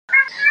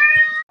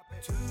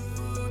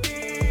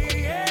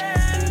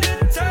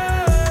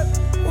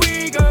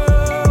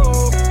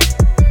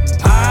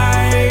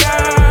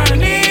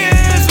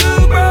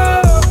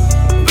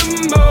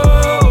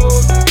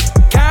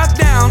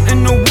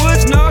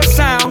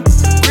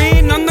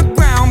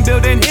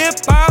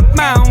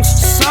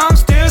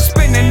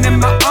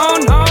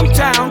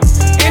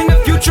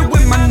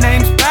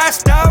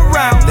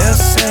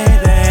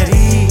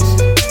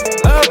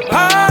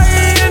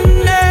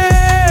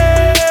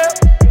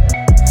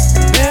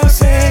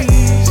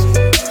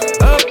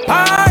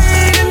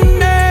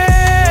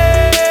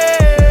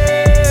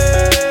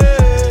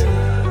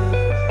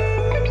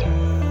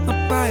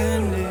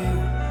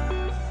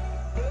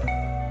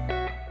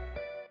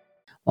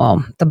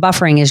the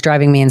buffering is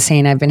driving me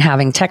insane. I've been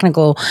having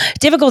technical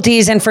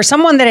difficulties. And for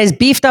someone that has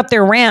beefed up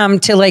their RAM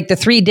to like the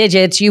 3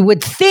 digits, you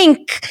would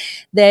think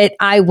that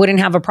I wouldn't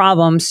have a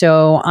problem.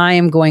 So I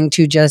am going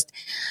to just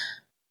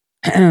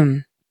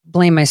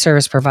blame my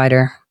service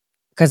provider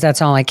because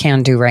that's all I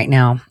can do right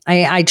now.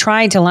 I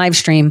tried to live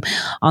stream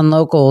on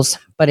locals,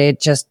 but it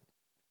just,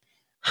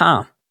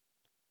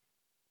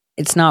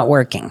 it's not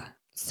working.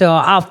 So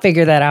I'll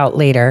figure that out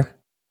later.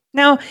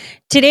 Now,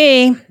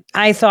 today,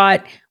 I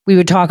thought we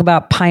would talk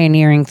about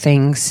pioneering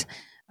things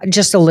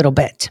just a little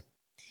bit.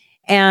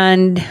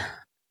 And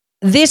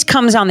this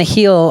comes on the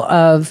heel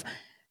of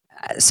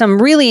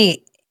some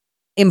really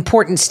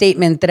important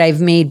statement that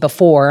I've made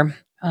before.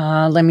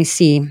 Let me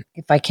see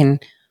if I can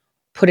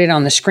put it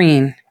on the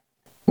screen.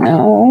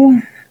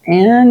 No.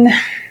 And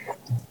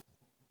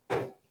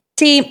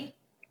see,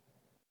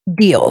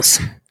 deals.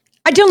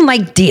 I don't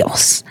like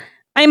deals.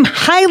 I'm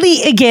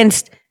highly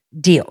against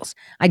deals.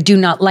 I do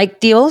not like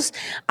deals.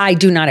 I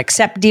do not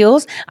accept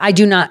deals. I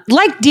do not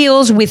like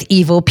deals with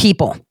evil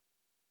people.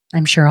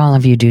 I'm sure all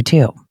of you do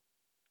too.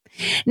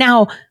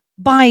 Now,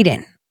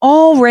 Biden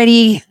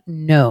already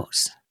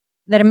knows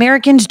that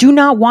Americans do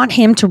not want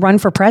him to run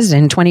for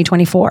president in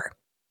 2024.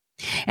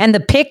 And the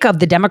pick of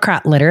the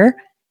Democrat litter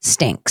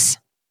stinks.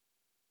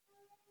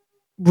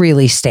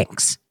 Really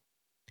stinks.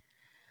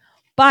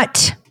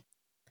 But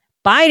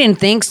Biden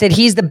thinks that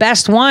he's the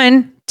best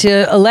one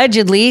to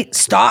allegedly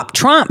stop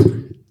Trump.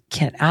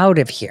 Get out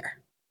of here.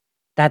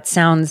 That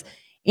sounds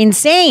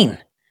insane.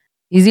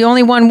 He's the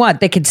only one,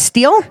 that could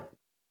steal?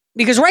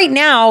 Because right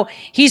now,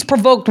 he's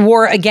provoked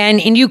war again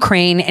in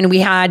Ukraine, and we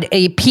had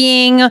a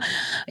peeing,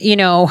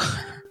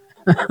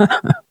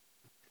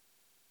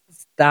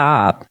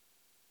 Stop.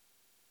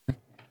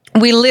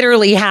 We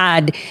literally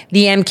had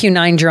the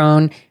MQ-9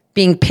 drone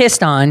being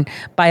pissed on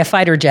by a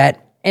fighter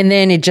jet, and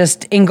then it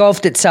just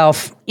engulfed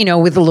itself,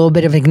 with a little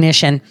bit of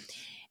ignition.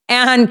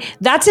 And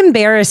that's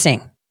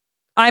embarrassing.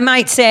 I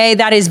might say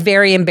that is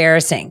very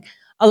embarrassing.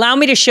 Allow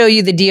me to show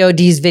you the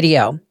DOD's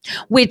video,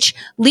 which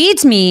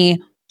leads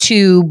me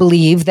to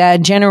believe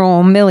that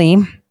General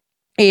Milley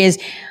is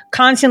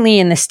constantly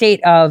in the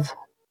state of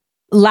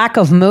lack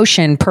of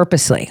motion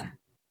purposely.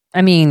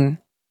 I mean,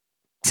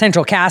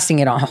 central casting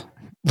it all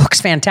looks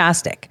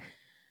fantastic.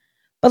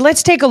 But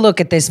let's take a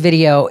look at this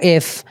video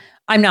if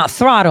I'm not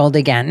throttled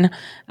again.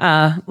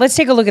 Let's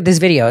take a look at this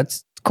video.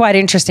 It's quite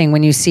interesting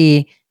when you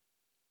see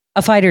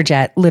a fighter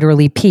jet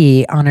literally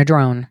pee on a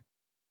drone.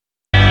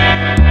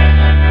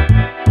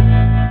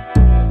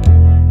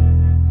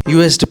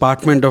 US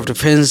Department of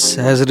Defense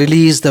has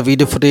released the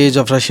video footage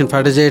of Russian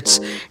fighter jets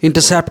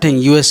intercepting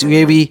US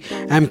UAV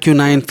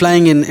MQ-9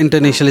 flying in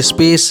international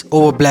space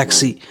over Black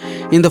Sea.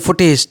 In the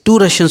footage, 2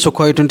 Russian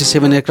Sukhoi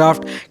 27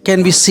 aircraft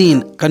can be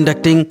seen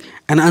conducting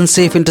an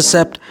unsafe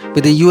intercept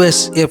with the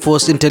US Air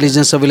Force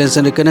Intelligence, Surveillance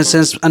and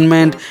Reconnaissance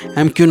unmanned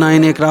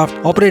MQ-9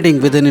 aircraft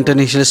operating within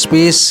international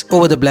space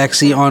over the Black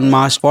Sea on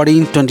March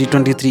 14,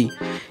 2023.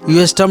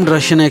 US termed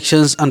Russian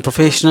actions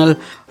unprofessional.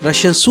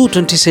 Russian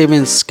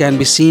Su-27s can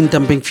be seen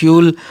dumping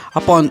fuel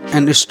upon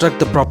and struck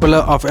the propeller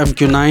of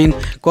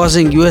MQ-9,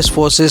 causing US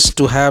forces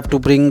to have to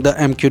bring the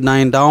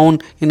MQ-9 down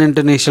in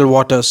international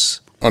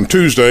waters. On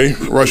Tuesday,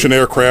 Russian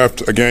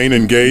aircraft again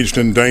engaged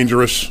in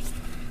dangerous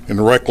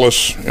and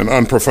reckless and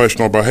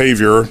unprofessional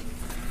behavior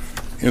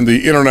in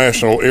the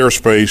international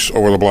airspace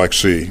over the Black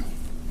Sea.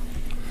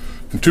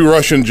 And 2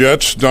 Russian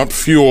jets dumped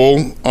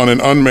fuel on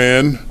an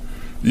unmanned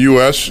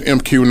U.S.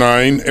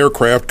 MQ-9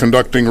 aircraft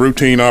conducting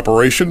routine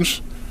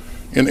operations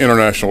in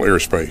international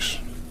airspace.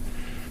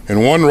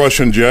 And 1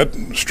 Russian jet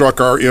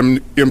struck our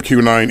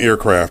MQ-9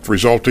 aircraft,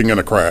 resulting in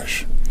a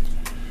crash.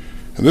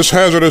 And this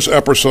hazardous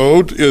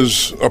episode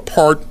is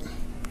part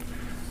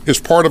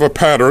of a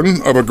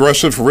pattern of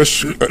aggressive,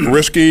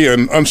 risky,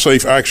 and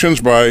unsafe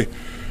actions by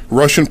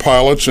Russian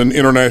pilots in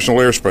international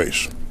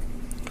airspace.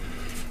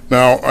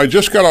 Now, I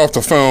just got off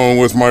the phone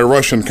with my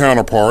Russian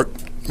counterpart,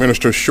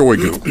 Minister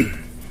Shoigu.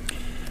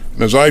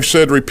 And as I've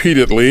said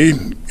repeatedly,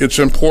 it's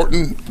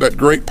important that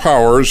great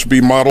powers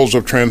be models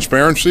of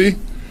transparency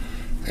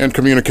and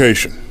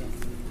communication.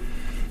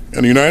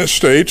 In the United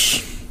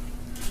States,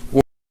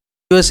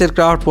 US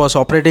aircraft was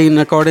operating in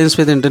accordance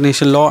with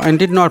international law and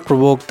did not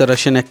provoke the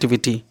Russian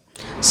activity.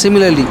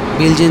 Similarly,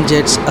 Belgian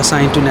jets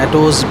assigned to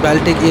NATO's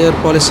Baltic Air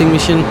Policing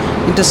Mission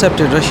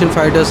intercepted Russian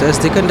fighters as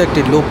they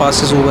conducted low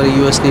passes over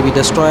a US Navy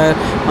destroyer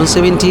on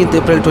 17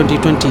 April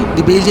 2020.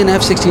 The Belgian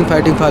F-16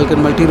 Fighting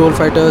Falcon multi-role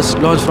fighters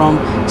launched from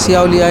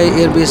Šiauliai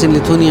Air Base in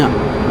Lithuania,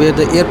 where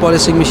the Air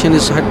Policing Mission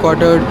is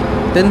headquartered.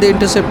 Then they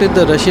intercepted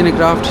the Russian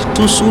aircraft,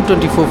 2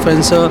 Su-24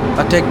 Fencer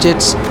attack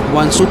jets,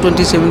 1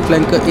 Su-27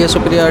 Flanker air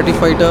superiority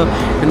fighter,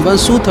 and 1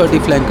 Su-30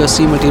 Flanker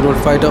sea multi-role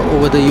fighter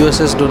over the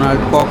USS Donald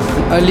Koch,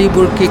 an early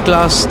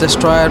Burke-class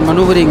destroyer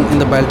maneuvering in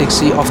the Baltic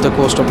Sea off the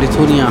coast of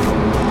Lithuania.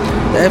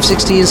 The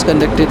F-16s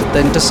conducted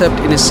the intercept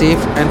in a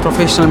safe and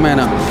professional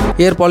manner.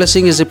 Air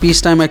policing is a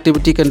peacetime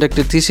activity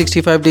conducted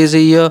 365 days a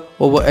year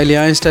over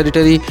alliance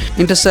territory.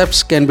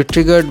 Intercepts can be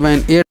triggered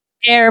when air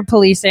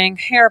Policing.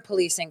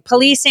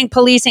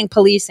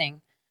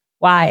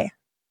 Why?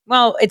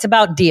 Well, it's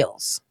about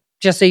deals,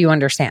 just so you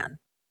understand.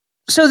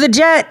 So the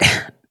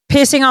jet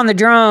pissing on the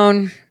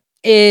drone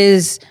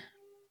is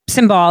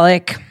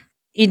symbolic.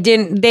 It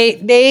didn't,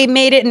 they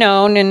made it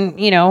known, and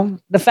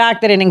the fact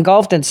that it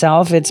engulfed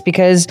itself, it's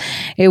because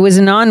it was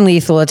a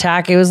non-lethal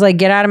attack. It was like,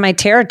 get out of my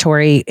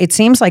territory. It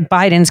seems like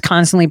Biden's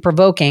constantly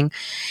provoking,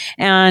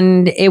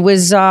 and it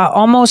was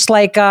almost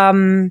like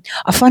a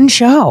fun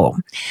show,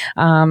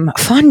 because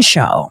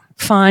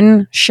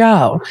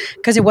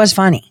it was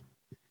funny.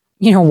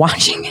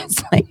 Watching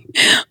it's like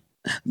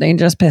they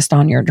just pissed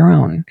on your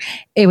drone.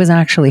 It was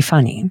actually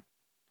funny.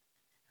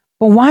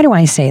 But why do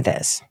I say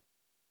this?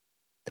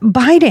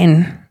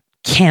 Biden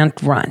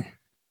can't run.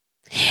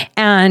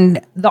 And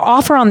the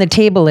offer on the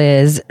table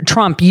is,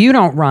 Trump, you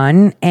don't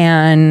run.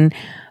 And,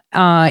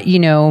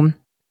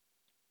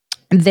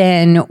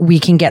 then we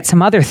can get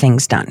some other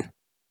things done.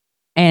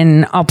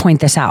 And I'll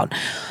point this out.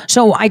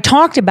 So I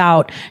talked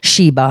about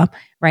Sheba,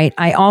 right?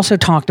 I also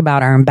talked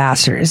about our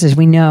ambassadors. As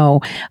we know,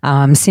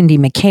 Cindy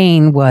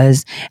McCain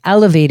was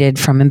elevated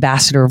from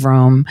ambassador of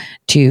Rome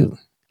to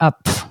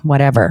up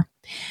whatever.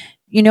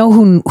 You know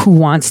who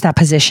wants that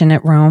position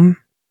at Rome?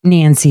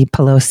 Nancy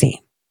Pelosi.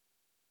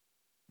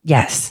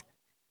 Yes.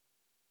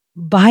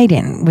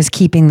 Biden was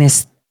keeping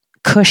this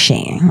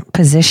cushy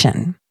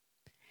position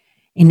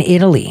in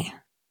Italy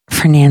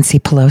for Nancy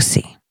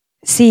Pelosi.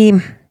 See,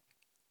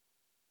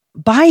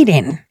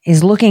 Biden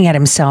is looking at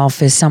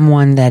himself as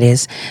someone that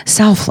is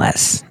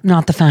selfless,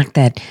 not the fact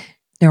that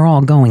they're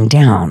all going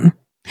down.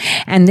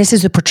 And this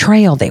is a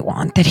portrayal they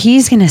want, that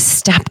he's going to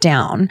step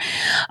down,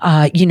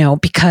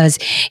 because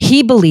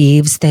he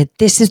believes that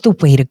this is the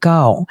way to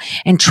go.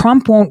 And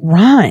Trump won't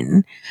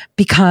run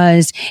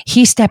because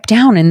he stepped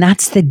down, and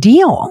that's the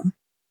deal.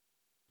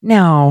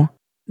 Now,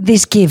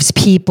 this gives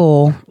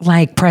people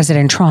like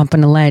President Trump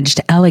an alleged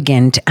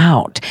elegant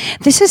out.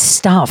 This is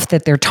stuff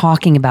that they're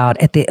talking about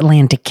at the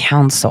Atlantic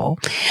Council.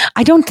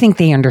 I don't think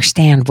they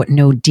understand what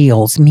no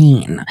deals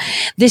mean.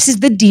 This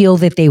is the deal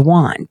that they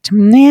want.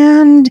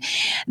 And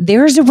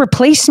there's a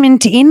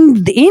replacement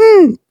in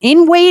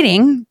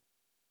waiting,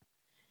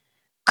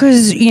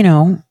 because,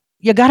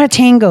 you got to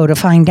tango to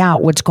find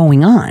out what's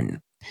going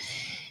on.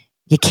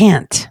 You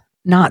can't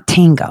not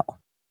tango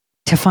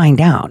to find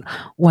out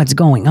what's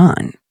going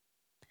on.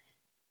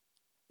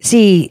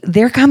 See,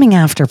 they're coming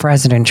after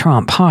President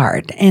Trump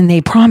hard, and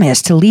they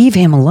promise to leave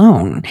him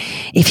alone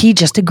if he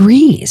just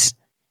agrees.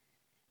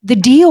 The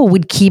deal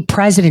would keep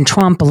President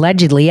Trump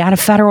allegedly out of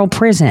federal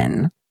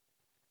prison.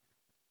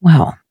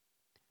 Well,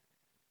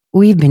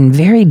 we've been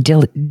very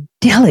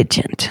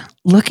diligent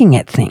looking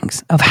at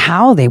things of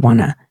how they want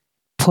to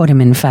put him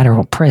in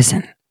federal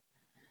prison.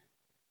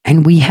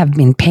 And we have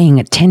been paying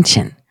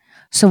attention.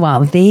 So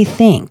while they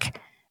think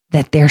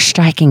that they're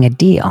striking a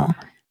deal,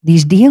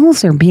 these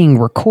deals are being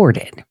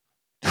recorded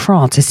for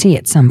all to see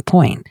at some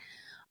point.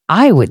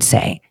 I would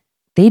say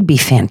they'd be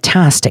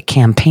fantastic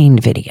campaign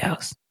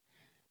videos.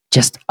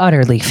 Just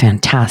utterly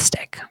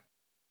fantastic.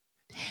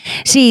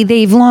 See,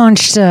 they've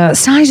launched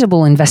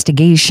sizable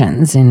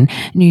investigations in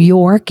New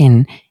York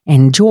and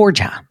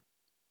Georgia,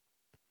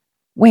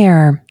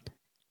 where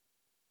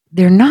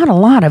there are not a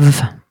lot of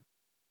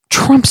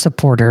Trump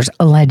supporters,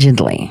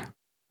 allegedly.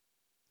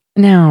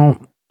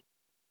 Now,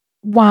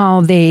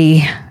 while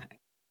they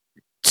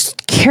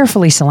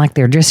carefully select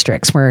their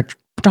districts where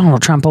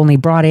Donald Trump only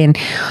brought in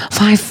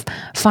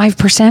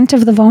 5%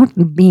 of the vote,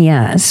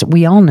 BS.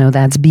 We all know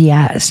that's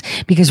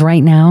BS, because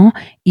right now,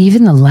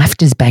 even the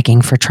left is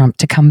begging for Trump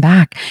to come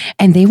back,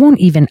 and they won't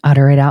even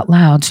utter it out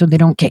loud so they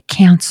don't get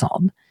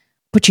canceled.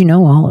 But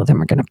all of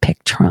them are going to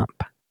pick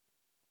Trump.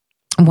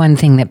 One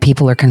thing that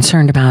people are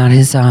concerned about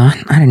is,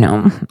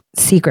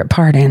 secret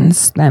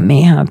pardons that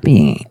may have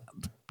been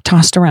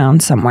tossed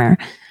around somewhere,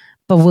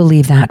 but we'll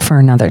leave that for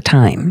another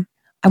time.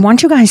 I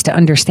want you guys to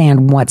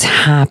understand what's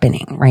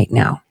happening right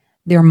now.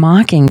 They're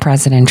mocking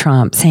President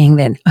Trump, saying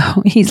that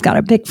he's got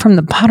to pick from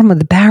the bottom of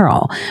the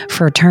barrel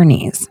for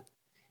attorneys.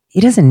 He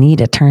doesn't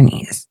need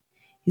attorneys.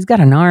 He's got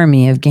an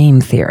army of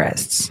game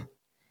theorists.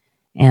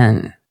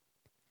 And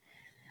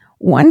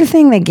one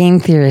thing that game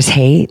theorists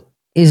hate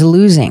is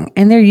losing.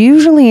 And they're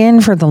usually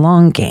in for the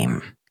long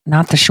game,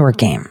 not the short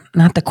game,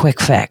 not the quick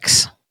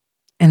fix.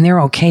 And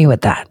they're okay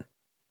with that.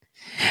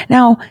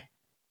 Now,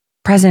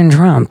 President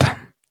Trump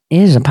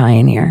is a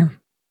pioneer.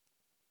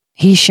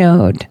 He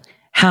showed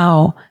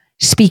how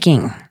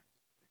speaking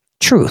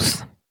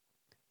truth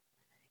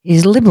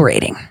is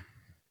liberating.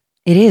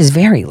 It is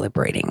very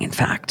liberating, in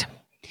fact.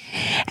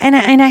 And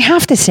I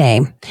have to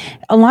say,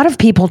 a lot of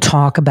people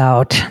talk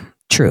about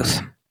truth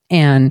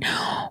and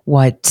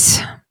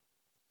what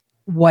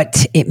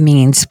it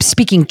means.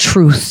 Speaking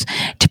truth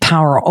to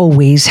power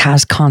always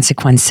has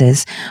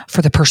consequences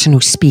for the person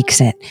who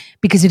speaks it,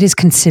 because it is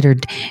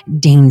considered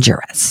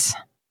dangerous.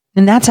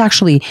 And that's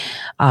actually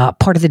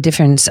part of the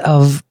difference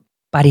of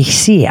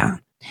parousia.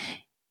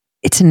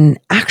 It's an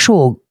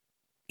actual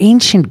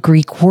ancient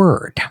Greek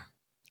word.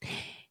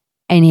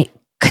 And it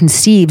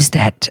conceives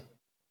that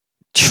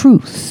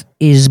truth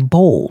is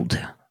bold.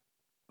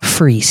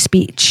 Free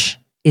speech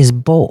is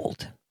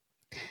bold.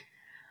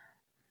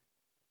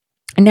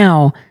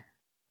 Now,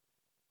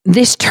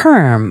 this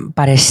term,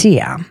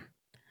 paresia,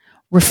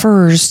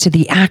 refers to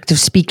the act of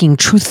speaking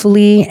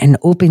truthfully and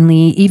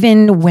openly,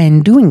 even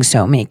when doing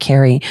so may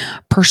carry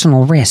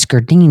personal risk or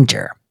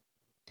danger.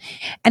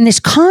 And this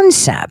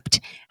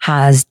concept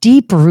has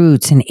deep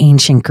roots in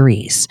ancient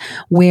Greece,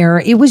 where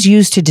it was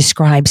used to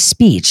describe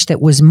speech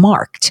that was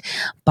marked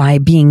by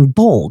being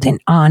bold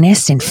and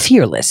honest and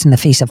fearless in the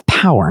face of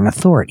power and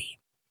authority.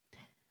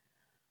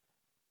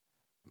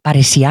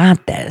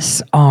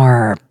 Paresiates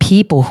are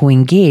people who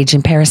engage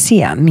in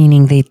paresia,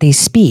 meaning that they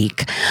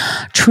speak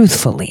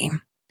truthfully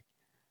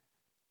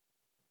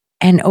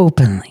and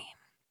openly,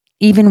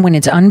 even when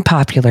it's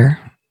unpopular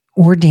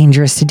or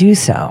dangerous to do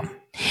so.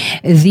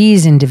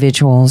 These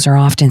individuals are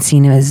often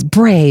seen as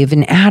brave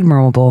and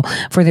admirable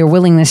for their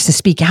willingness to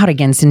speak out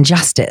against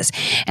injustice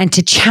and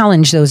to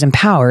challenge those in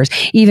power,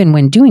 even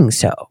when doing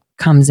so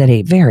comes at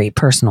a very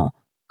personal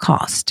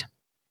cost.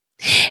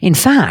 In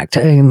fact,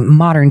 a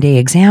modern day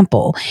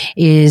example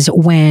is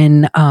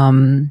when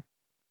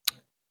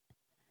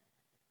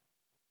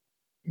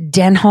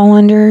Den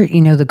Hollander,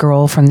 the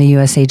girl from the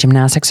USA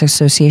Gymnastics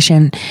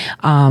Association,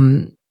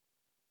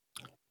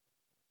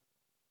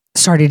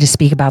 started to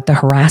speak about the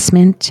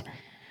harassment.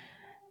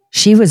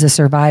 She was a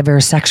survivor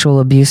of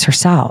sexual abuse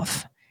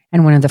herself,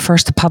 and one of the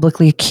first to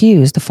publicly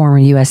accuse the former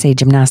USA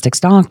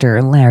Gymnastics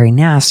doctor, Larry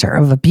Nassar,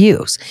 of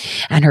abuse.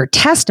 And her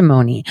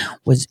testimony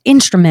was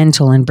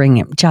instrumental in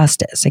bringing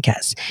justice. I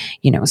guess,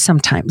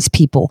 sometimes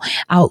people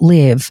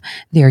outlive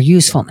their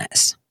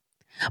usefulness.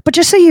 But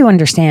just so you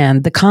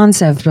understand, the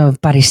concept of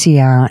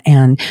paresia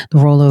and the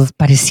role of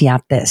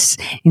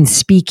paresiates in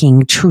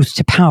speaking truth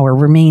to power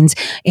remains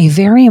a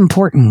very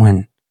important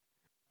one,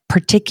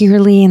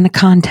 particularly in the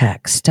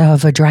context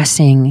of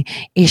addressing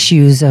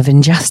issues of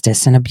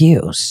injustice and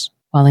abuse.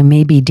 While it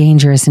may be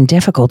dangerous and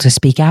difficult to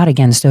speak out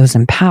against those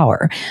in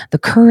power, the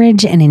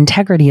courage and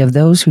integrity of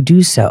those who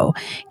do so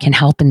can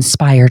help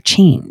inspire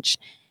change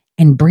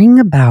and bring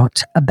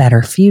about a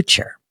better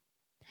future.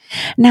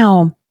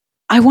 Now,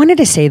 I wanted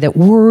to say that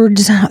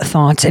words,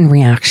 thoughts, and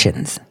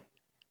reactions,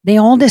 they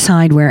all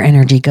decide where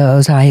energy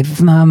goes.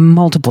 I've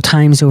multiple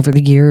times over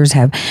the years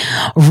have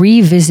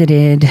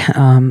revisited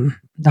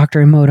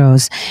Dr.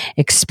 Emoto's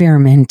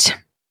experiment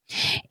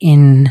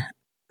in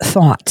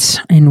thoughts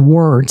and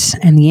words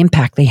and the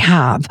impact they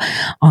have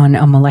on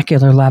a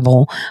molecular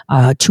level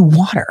to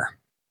water.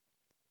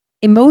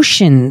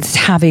 Emotions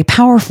have a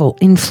powerful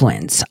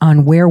influence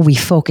on where we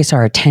focus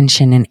our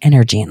attention and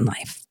energy in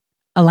life.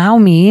 Allow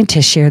me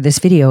to share this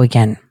video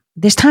again.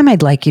 This time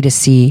I'd like you to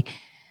see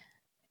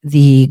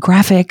the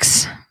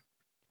graphics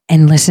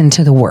and listen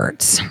to the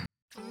words.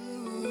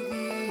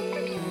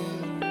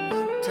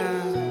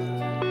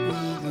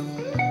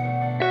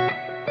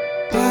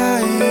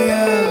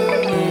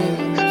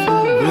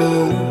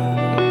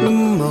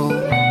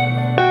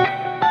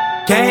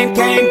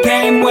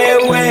 Came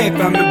way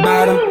from the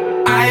bottom.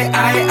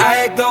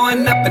 I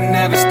going up and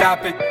never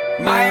stopping.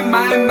 My,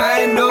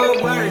 no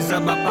worries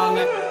about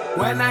falling.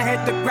 When I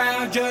hit the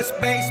ground, just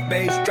bass,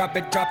 drop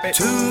it.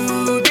 To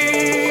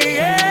the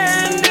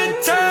end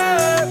of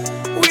time,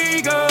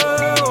 we go.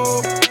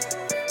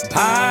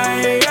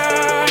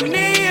 Pioneers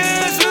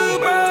who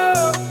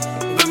broke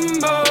the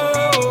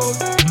mold.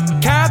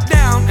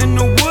 Countdown in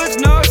the woods,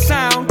 no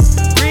sound.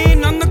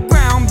 Green on the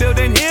ground,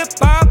 building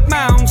hip-hop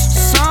mounds.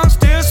 Songs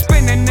still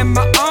spinning in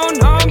my own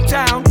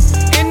hometown.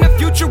 In the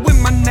future when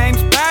my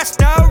name's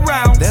passed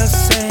around, they'll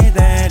say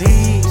that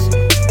he's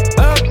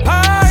a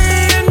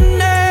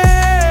pioneer.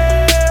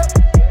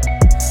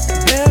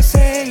 They'll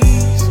say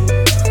he's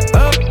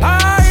a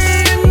pioneer.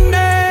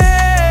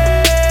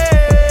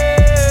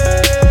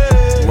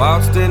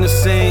 Waltzed in the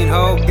scene,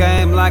 whole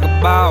game like a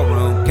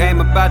ballroom. Came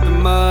about the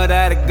mud,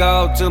 had to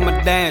go to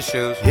my dance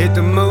shoes. Hit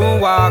the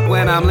moonwalk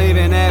when I'm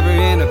leaving every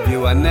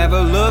interview. I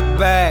never look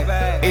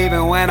back,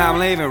 even when I'm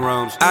leaving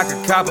rooms. I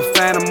could cop a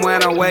phantom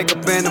when I wake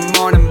up in the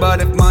morning.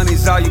 But if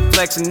money's all you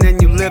flexing, then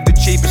you live the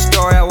cheapest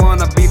story. I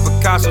wanna be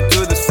Picasso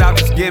to the south,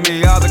 just give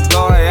me all the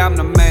glory. I'm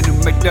the man who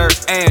make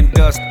dirt and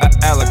dust an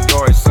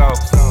allegory. So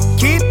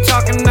keep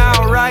talking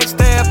alright,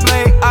 stay up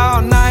late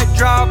all night.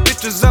 Draw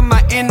pictures of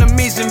my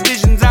enemies and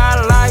visions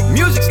I like.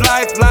 Music's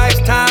life,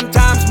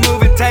 time's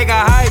moving, take a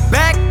hike.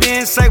 Back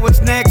then, say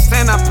what's next,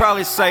 and I'd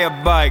probably say a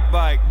bike.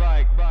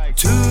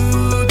 To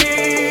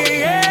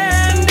the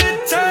end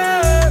of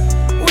time,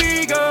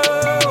 we go.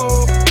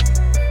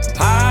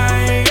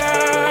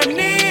 Pioneers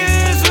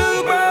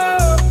who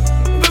broke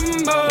the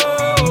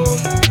mold.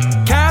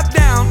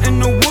 Countdown in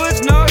the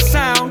woods, no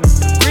sound.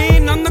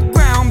 Green on the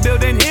ground,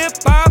 building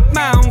hip-hop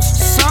mounds.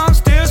 Songs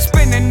still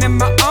spinning in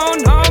my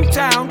own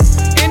hometown.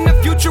 In the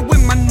future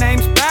when my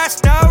name's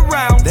passed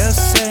around, they'll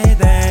say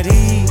that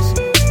he's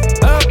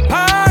a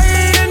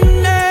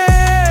pioneer.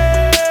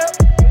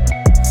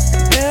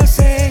 They'll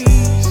say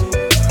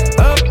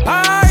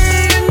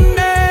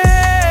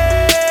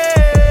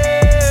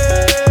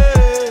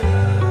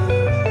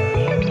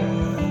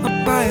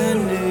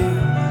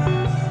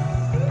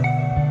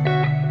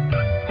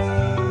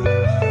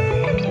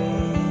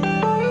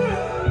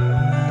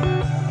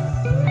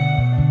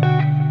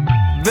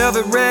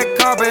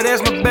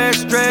my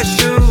best dress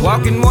shoes.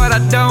 Walking what I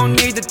don't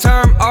need, the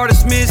term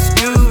artist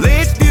misuse.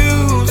 Lit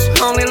views,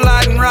 only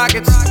lighting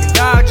rockets.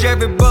 Dodge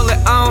every bullet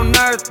on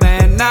earth,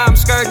 man. Now I'm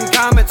skirting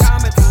comets.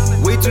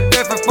 We two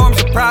different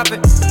forms of profit.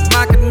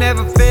 Mine could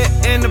never fit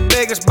in the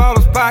biggest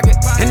baller's pocket.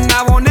 And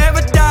I won't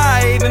ever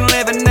die, even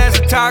living as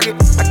a target.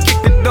 I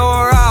kicked the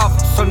door off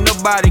so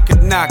nobody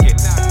could knock it.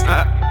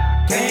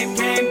 Came,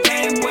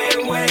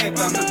 way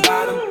from the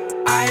bottom.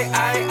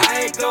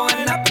 I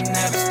going up and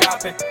never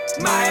stopping.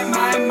 My,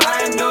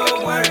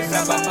 no worries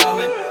about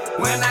falling.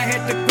 When I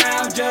hit the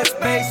ground, just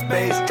bass,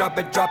 drop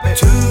it. To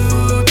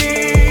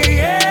the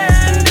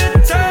end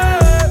of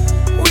time,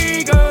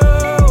 we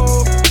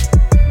go.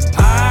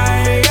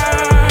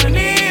 Pioneers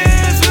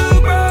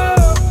who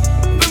broke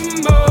the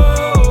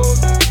mold.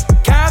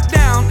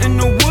 Countdown in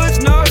the woods,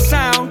 no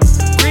sound.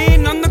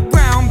 Green on the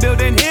ground,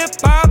 building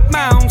hip-hop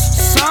mounds.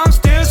 Songs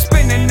still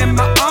spinning in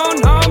my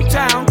own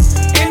hometown.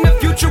 In the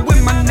future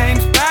when my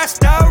name's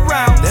passed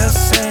around, they'll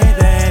say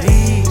that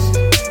he's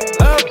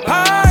a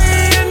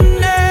pioneer.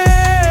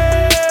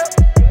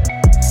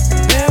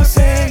 They'll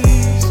say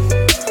he's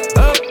a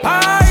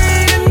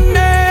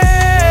pioneer.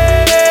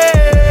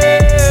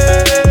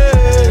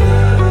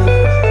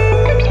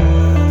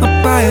 A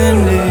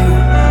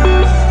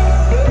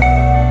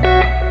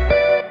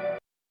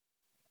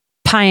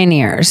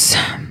pioneer.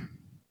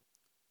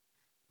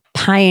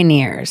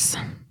 Pioneers.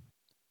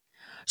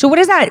 So what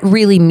does that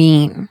really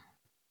mean?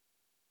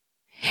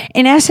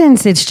 In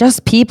essence, it's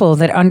just people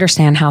that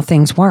understand how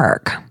things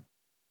work.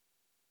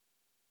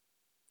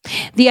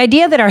 The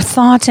idea that our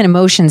thoughts and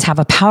emotions have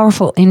a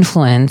powerful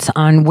influence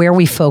on where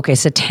we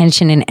focus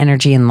attention and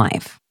energy in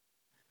life.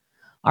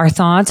 Our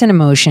thoughts and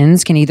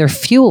emotions can either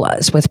fuel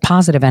us with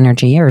positive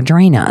energy or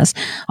drain us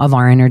of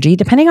our energy,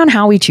 depending on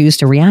how we choose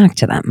to react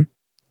to them.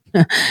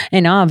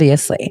 And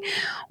obviously,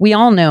 we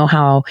all know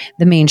how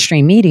the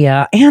mainstream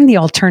media and the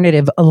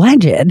alternative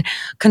alleged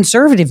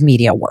conservative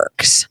media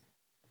works.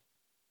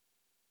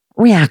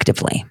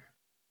 Reactively.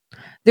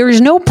 There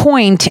is no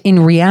point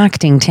in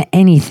reacting to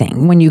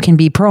anything when you can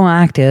be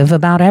proactive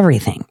about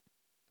everything.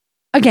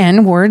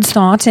 Again, words,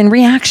 thoughts, and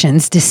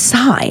reactions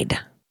decide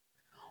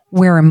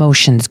where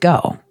emotions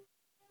go.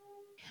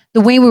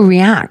 The way we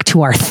react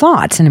to our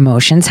thoughts and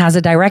emotions has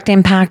a direct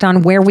impact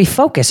on where we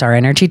focus our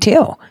energy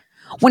too.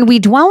 When we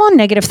dwell on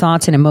negative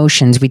thoughts and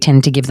emotions, we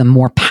tend to give them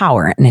more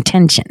power and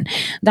attention.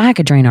 That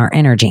could drain our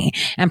energy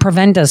and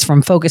prevent us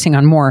from focusing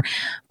on more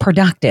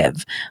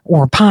productive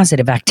or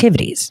positive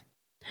activities.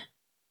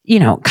 You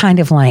know, kind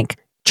of like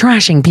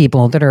trashing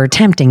people that are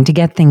attempting to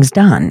get things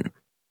done.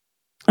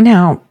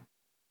 Now,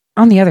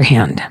 on the other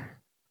hand,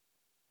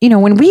 you know,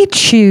 when we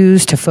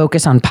choose to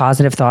focus on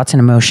positive thoughts and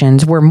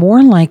emotions, we're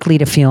more likely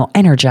to feel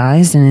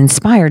energized and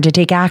inspired to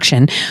take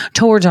action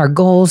towards our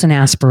goals and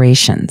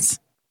aspirations.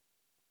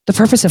 The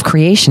purpose of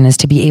creation is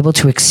to be able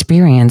to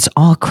experience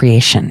all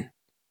creation.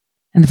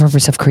 And the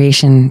purpose of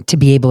creation, to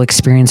be able to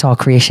experience all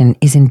creation,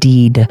 is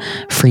indeed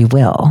free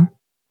will.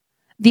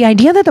 The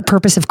idea that the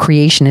purpose of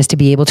creation is to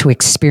be able to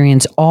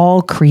experience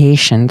all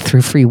creation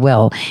through free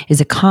will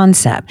is a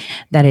concept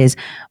that is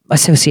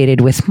associated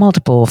with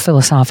multiple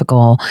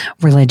philosophical,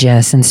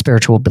 religious, and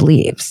spiritual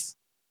beliefs.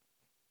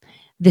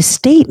 This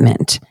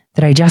statement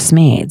that I just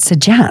made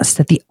suggests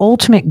that the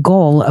ultimate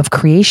goal of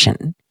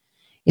creation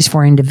is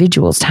for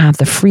individuals to have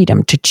the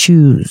freedom to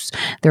choose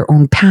their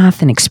own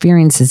path and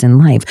experiences in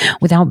life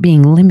without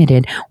being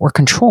limited or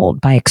controlled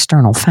by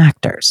external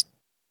factors.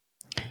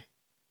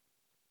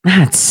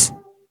 That's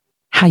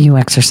how you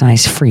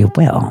exercise free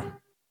will.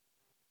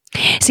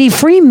 See,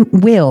 free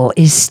will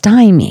is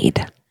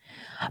stymied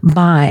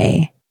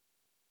by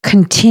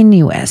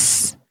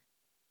continuous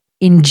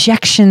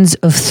injections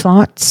of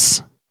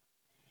thoughts,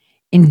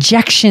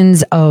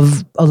 injections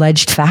of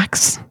alleged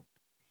facts,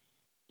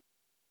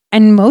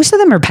 and most of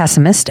them are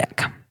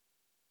pessimistic.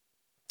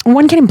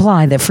 One can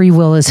imply that free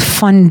will is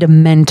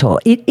fundamental.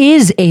 It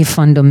is a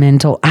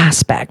fundamental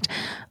aspect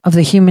of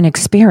the human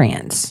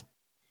experience.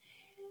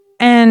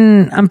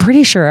 And I'm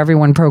pretty sure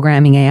everyone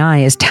programming AI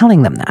is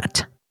telling them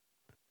that.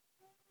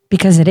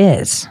 Because it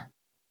is.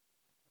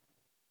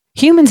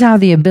 Humans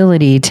have the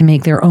ability to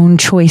make their own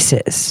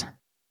choices.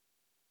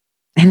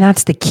 And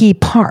that's the key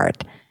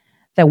part,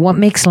 that what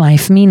makes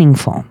life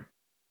meaningful.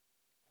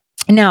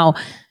 Now,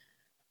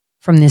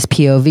 from this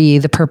POV,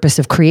 the purpose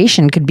of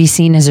creation could be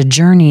seen as a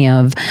journey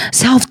of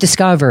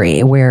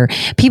self-discovery where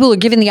people are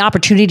given the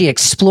opportunity to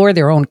explore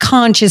their own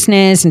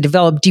consciousness and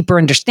develop deeper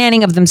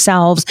understanding of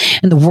themselves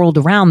and the world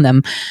around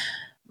them.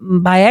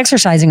 By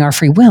exercising our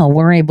free will,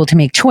 we're able to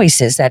make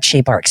choices that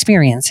shape our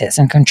experiences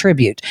and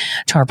contribute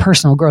to our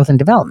personal growth and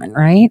development,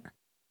 right?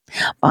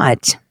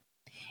 But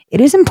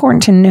it is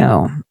important to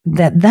know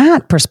that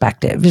that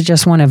perspective is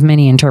just one of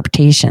many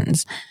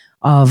interpretations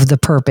of the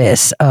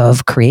purpose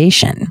of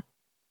creation.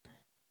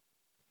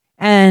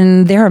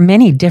 And there are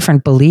many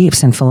different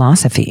beliefs and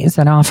philosophies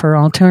that offer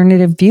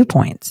alternative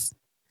viewpoints.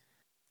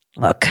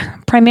 Look,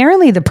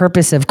 primarily the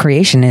purpose of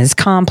creation is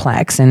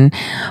complex and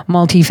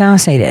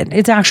multifaceted.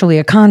 It's actually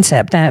a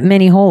concept that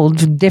many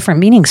hold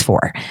different meanings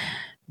for.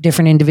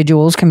 different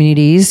individuals,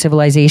 communities,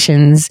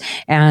 civilizations,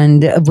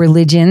 and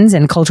religions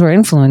and cultural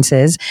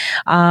influences,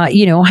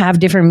 have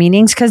different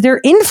meanings because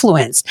they're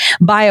influenced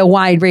by a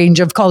wide range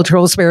of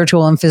cultural,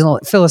 spiritual, and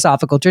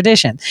philosophical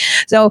traditions.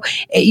 So,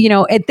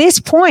 at this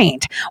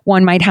point,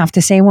 one might have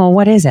to say, well,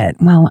 what is it?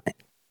 Well,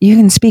 you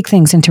can speak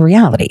things into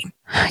reality.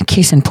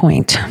 Case in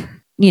point,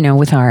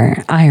 with our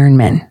Iron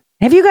Men.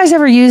 Have you guys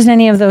ever used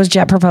any of those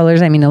jet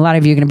propellers? I mean, a lot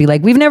of you are going to be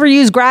like, we've never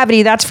used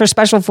gravity. That's for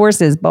special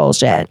forces.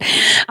 Bullshit.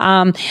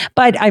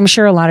 But I'm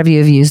sure a lot of you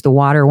have used the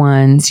water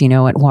ones,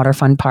 at water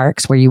fun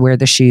parks where you wear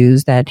the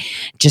shoes that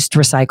just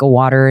recycle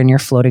water and you're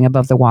floating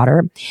above the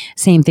water.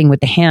 Same thing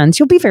with the hands.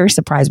 You'll be very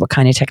surprised what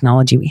kind of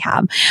technology we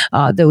have.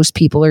 Those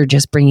people are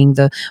just bringing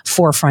the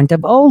forefront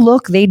of, oh,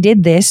 look, they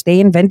did this. They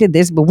invented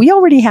this, but we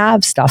already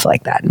have stuff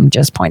like that. I'm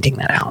just pointing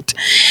that out.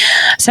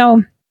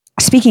 So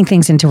speaking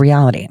things into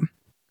reality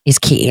is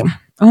key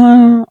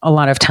a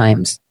lot of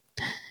times.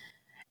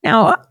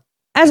 Now,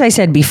 as I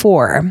said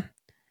before,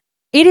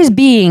 it is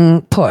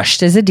being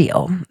pushed as a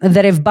deal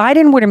that if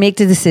Biden were to make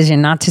the decision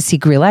not to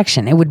seek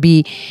re-election, it would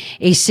be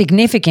a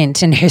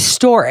significant and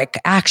historic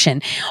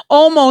action,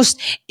 almost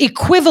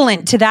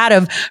equivalent to that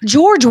of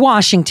George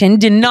Washington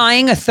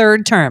denying a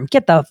third term.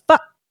 Get the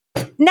fuck.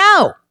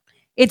 No,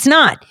 it's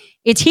not.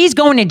 It's he's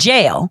going to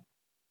jail,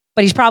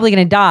 but he's probably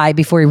going to die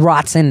before he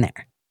rots in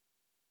there.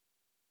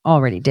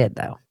 Already did,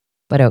 though.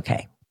 But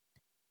okay.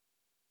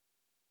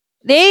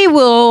 They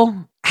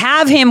will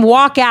have him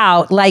walk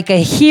out like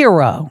a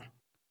hero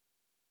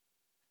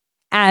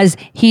as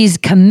he's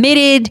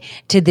committed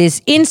to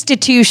this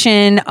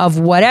institution of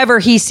whatever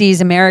he sees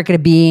America to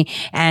be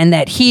and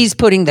that he's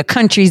putting the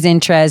country's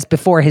interest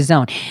before his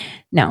own.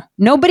 No,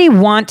 nobody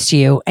wants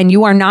you and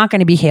you are not going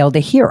to be hailed a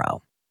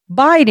hero.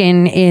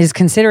 Biden is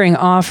considering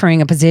offering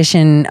a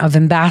position of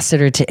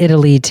ambassador to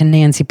Italy to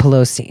Nancy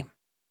Pelosi,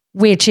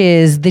 which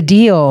is the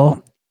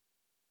deal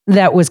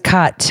that was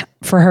cut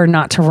for her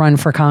not to run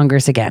for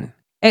Congress again.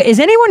 Is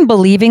anyone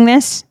believing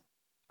this?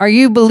 Are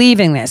you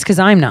believing this? Because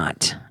I'm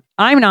not.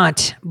 I'm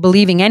not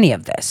believing any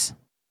of this.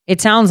 It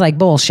sounds like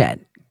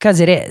bullshit, because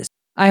it is.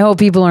 I hope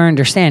people are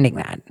understanding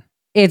that.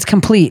 It's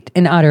complete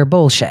and utter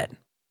bullshit.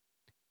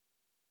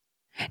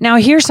 Now,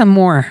 here's some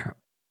more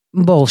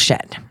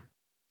bullshit.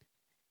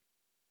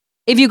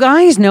 If you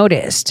guys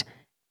noticed,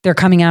 they're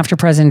coming after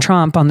President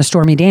Trump on the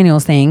Stormy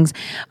Daniels things,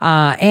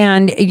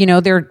 and,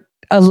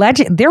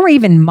 they're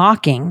even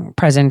mocking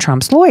President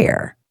Trump's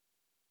lawyer,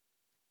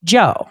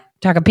 Joe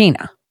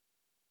Tacopina.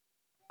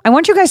 I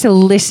want you guys to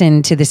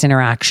listen to this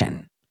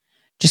interaction.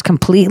 Just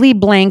completely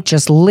blank.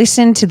 Just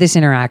listen to this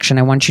interaction.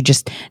 I want you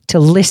just to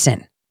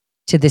listen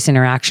to this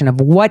interaction of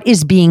what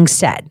is being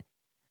said.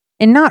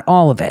 And not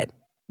all of it.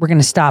 We're going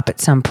to stop at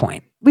some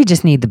point. We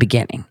just need the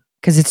beginning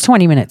because it's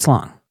 20 minutes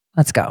long.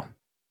 Let's go.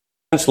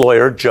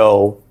 Lawyer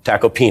Joe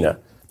Tacopina.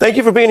 Thank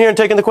you for being here and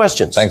taking the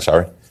questions. Thanks,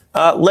 Harry.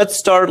 Let's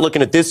start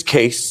looking at this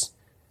case.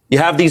 You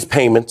have these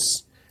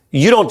payments.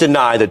 You don't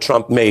deny that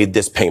Trump made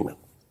this payment.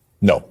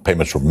 No,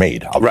 payments were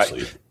made,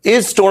 obviously. Right.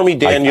 Is Stormy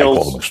Daniels...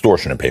 I call them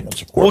extortionate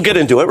payments, of course. We'll get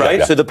into it, right?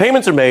 Yeah. So the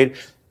payments are made.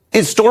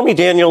 Is Stormy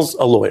Daniels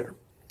a lawyer?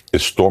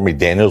 Is Stormy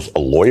Daniels a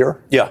lawyer?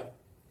 Yeah.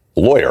 A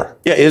lawyer?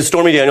 Yeah, is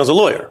Stormy Daniels a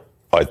lawyer?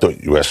 I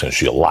thought you were asking, is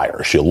she a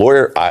liar? Is she a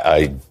lawyer?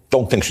 I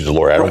don't think she's a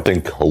lawyer. I don't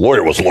think her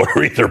lawyer was a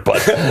lawyer either, but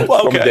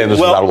Stormy Daniels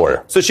is not a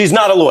lawyer. So she's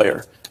not a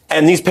lawyer.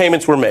 And these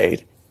payments were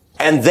made.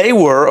 And they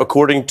were,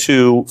 according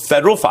to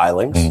federal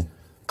filings,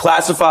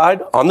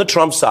 classified on the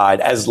Trump side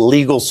as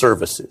legal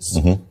services.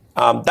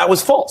 That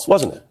was false,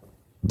 wasn't it?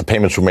 The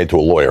payments were made to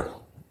a lawyer,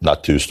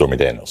 not to Stormy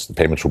Daniels. The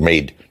payments were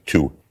made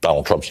to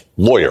Donald Trump's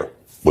lawyer,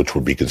 which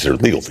would be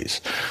considered legal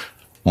fees.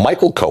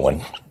 Michael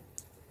Cohen,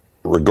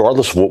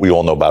 regardless of what we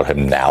all know about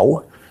him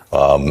now,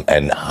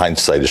 and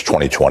hindsight is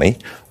 2020,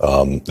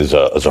 is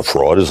a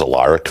fraud, is a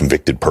liar, a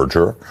convicted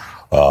perjurer,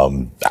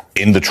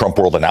 in the Trump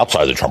world and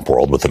outside the Trump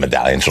world with the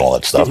medallions and all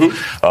that stuff,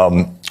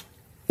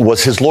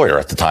 was his lawyer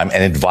at the time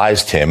and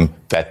advised him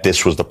that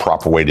this was the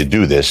proper way to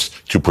do this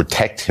to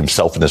protect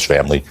himself and his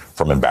family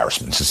from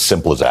embarrassment. It's as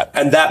simple as that.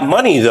 And that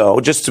money,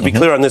 though, just to be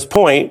clear on this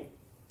point,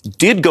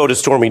 did go to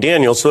Stormy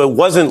Daniels, so it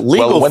wasn't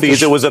legal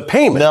fees, it was a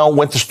payment. No, it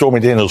went to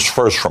Stormy Daniels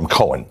first from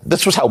Cohen.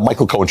 This was how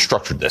Michael Cohen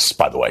structured this,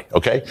 by the way,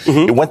 okay?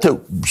 It went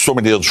to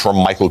Stormy Daniels from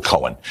Michael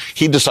Cohen.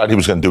 He decided he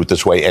was going to do it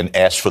this way and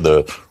asked for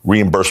the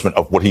reimbursement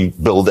of what he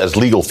billed as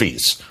legal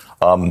fees.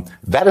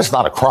 That is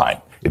not a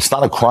crime. It's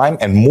not a crime,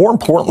 and more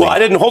importantly... Well, I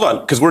didn't... Hold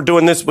on, because we're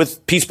doing this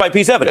with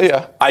piece-by-piece evidence.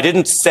 Yeah. I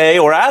didn't say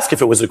or ask if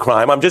it was a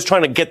crime. I'm just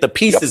trying to get the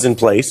pieces in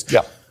place.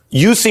 Yeah.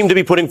 You seem to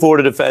be putting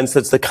forward a defense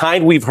that's the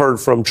kind we've heard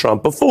from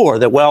Trump before,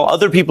 that, well,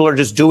 other people are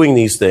just doing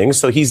these things,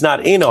 so he's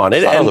not in on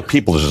it. It's not other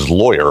people. This is his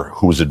lawyer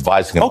who was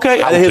advising him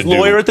his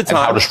lawyer at the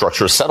time. How to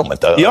structure a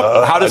settlement.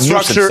 How to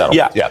structure...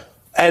 Yeah.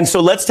 And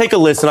so let's take a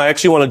listen. I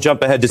actually want to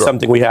jump ahead to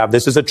something we have.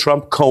 This is a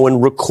Trump-Cohen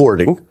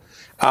recording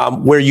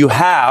where you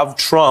have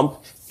Trump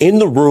in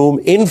the room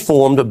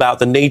informed about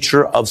the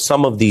nature of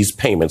some of these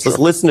payments. Let's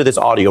listen to this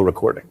audio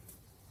recording.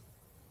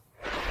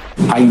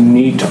 I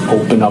need to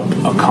open up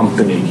a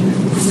company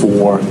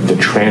for the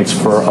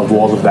transfer of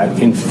all of that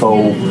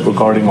info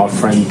regarding our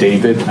friend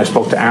David. I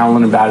spoke to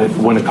Alan about it.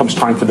 When it comes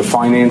time for the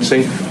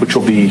financing, which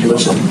will be...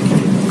 Listen,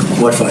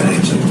 what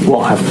financing?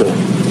 We'll have to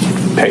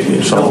pay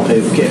you. So don't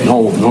pay for cash.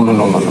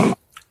 No.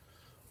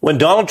 When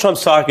Donald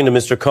Trump's talking to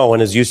Mr. Cohen,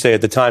 as you say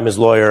at the time, his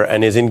lawyer,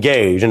 and is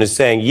engaged and is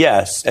saying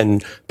yes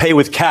and pay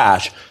with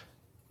cash,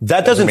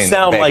 that doesn't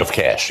sound like of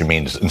cash. It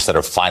means instead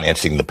of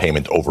financing the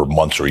payment over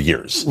months or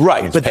years.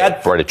 Right, but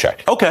write a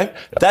check. Okay,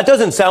 that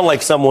doesn't sound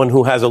like someone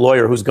who has a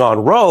lawyer who's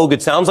gone rogue.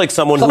 It sounds like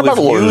someone who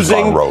is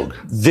using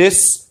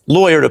this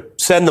lawyer to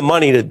send the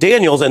money to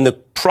Daniels. And the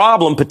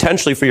problem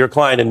potentially for your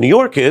client in New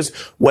York is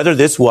whether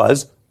this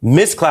was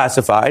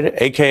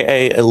misclassified,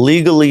 aka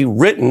illegally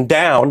written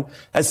down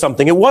as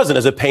something it wasn't,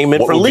 as a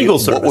payment for legal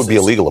services. What would be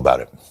illegal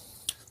about it?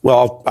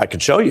 Well, I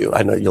could show you.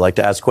 I know you like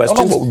to ask questions.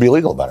 I don't know what would be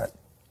illegal about it.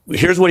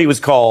 Here's what he was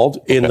called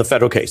in the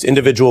federal case,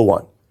 individual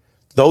one.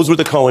 Those were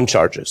the Cohen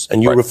charges.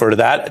 And you refer to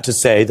that to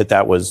say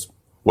that was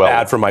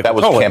bad for Michael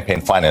Cohen. That was campaign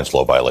finance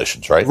law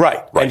violations, right?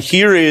 Right. And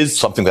here is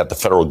something that the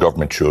federal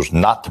government chose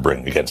not to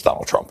bring against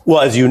Donald Trump.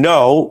 Well, as you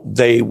know,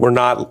 they were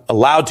not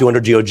allowed to under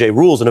DOJ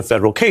rules in a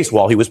federal case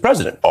while he was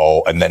president.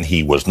 Oh, and then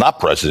he was not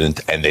president,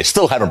 and they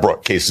still haven't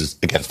brought cases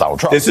against Donald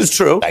Trump. This is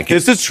true. Thank you.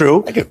 This is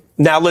true. Thank you.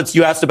 Now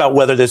you asked about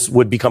whether this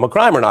would become a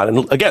crime or not.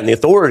 And again, the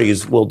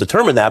authorities will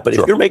determine that. But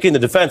if you're making the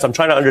defense, I'm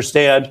trying to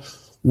understand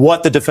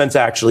what the defense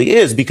actually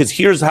is, because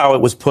here's how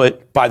it was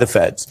put by the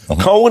feds.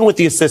 Cohen, with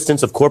the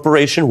assistance of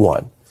Corporation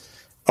One,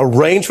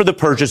 arranged for the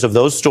purchase of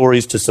those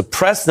stories to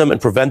suppress them and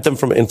prevent them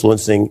from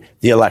influencing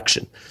the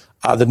election.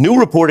 The new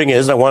reporting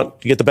is, I want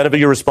to get the benefit of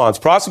your response,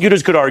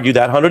 prosecutors could argue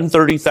that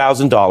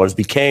 $130,000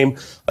 became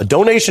a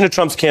donation to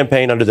Trump's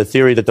campaign under the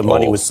theory that the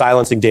money was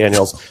silencing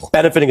Daniels,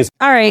 benefiting his...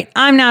 All right,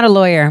 I'm not a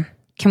lawyer.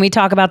 Can we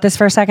talk about this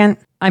for a second?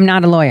 I'm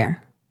not a lawyer,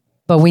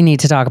 but we need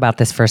to talk about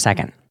this for a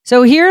second.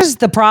 So here's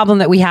the problem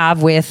that we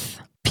have with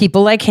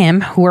people like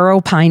him who are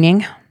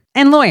opining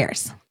and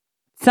lawyers.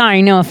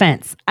 Sorry, no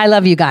offense. I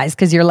love you guys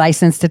because you're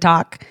licensed to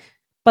talk,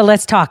 but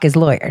let's talk as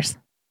lawyers.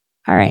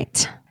 All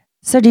right.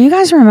 So do you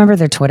guys remember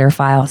their Twitter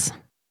files?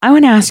 I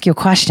want to ask you a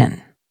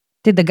question.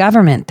 Did the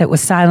government that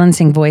was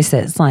silencing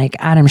voices like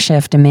Adam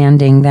Schiff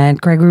demanding that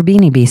Greg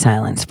Rubini be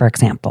silenced, for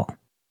example,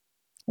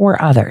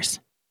 or others,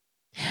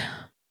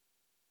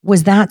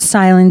 was that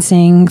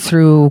silencing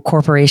through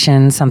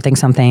corporation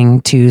something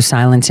to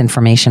silence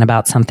information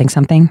about something?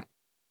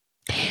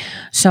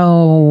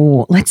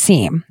 So let's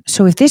see.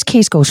 So if this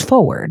case goes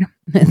forward,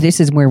 this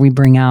is where we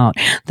bring out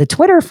the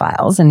Twitter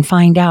files and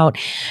find out,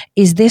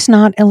 is this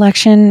not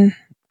election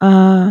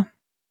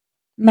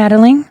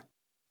meddling?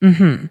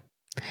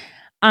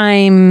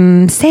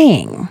 I'm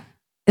saying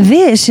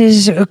this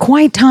is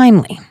quite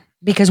timely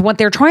because what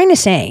they're trying to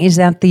say is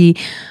that the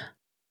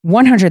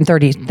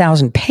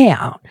 $130,000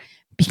 payout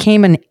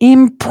became an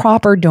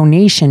improper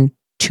donation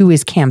to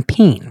his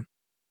campaign.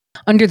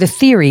 Under the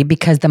theory,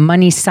 because the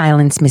money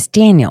silenced Miss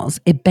Daniels,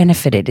 it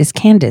benefited his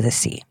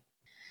candidacy.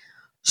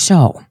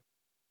 So,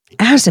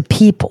 as a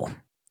people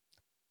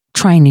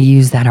trying to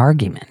use that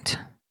argument,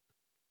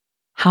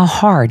 how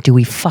hard do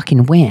we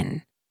fucking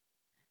win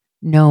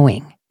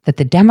knowing that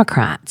the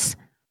Democrats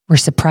were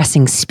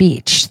suppressing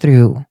speech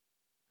through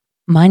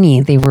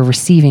money they were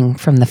receiving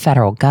from the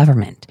federal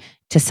government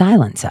to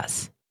silence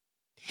us?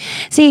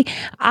 See,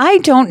 I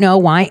don't know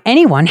why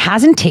anyone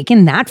hasn't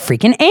taken that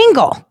freaking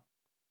angle.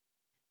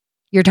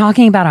 You're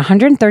talking about a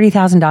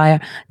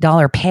 $130,000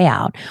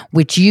 payout,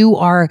 which you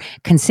are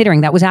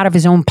considering that was out of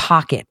his own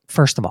pocket,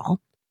 first of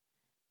all.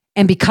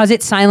 And because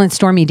it silenced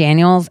Stormy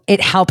Daniels, it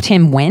helped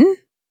him win?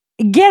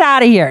 Get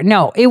out of here.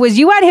 No, it was,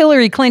 you had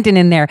Hillary Clinton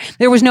in there.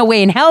 There was no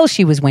way in hell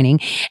she was winning.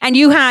 And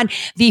you had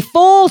the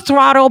full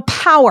throttle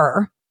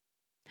power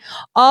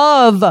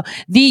of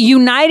the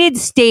United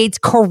States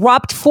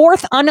corrupt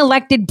fourth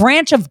unelected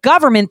branch of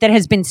government that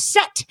has been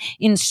set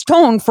in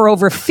stone for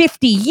over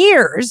 50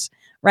 years,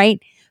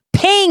 right?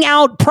 Paying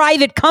out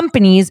private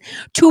companies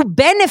to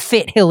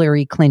benefit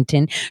Hillary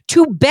Clinton,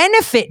 to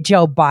benefit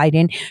Joe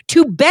Biden,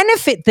 to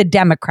benefit the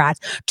Democrats,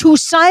 to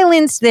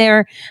silence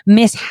their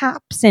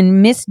mishaps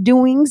and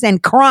misdoings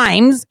and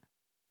crimes.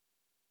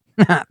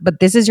 But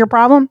this is your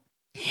problem?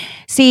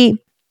 See,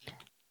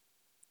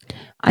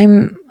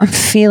 I'm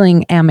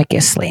feeling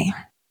amicusly,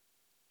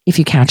 if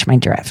you catch my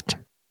drift.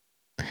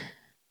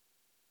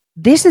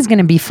 This is going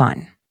to be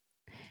fun.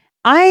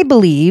 I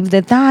believe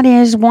that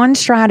is one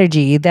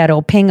strategy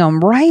that'll ping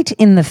them right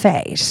in the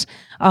face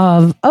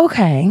of,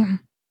 okay,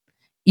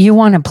 you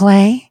want to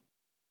play?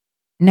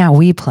 Now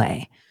we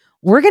play.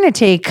 We're going to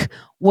take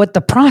what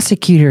the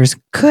prosecutors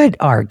could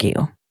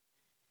argue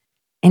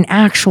and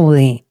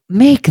actually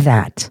make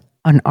that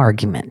an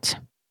argument.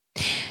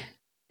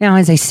 Now,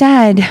 as I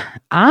said,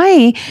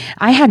 I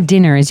had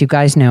dinner, as you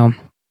guys know,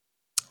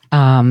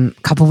 a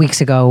couple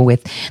weeks ago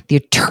with the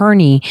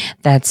attorney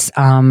that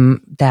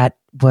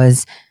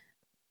was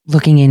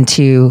looking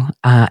into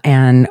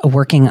and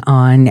working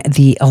on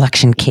the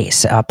election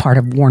case, part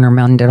of Warner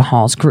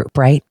Mendenhall's group,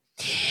 right?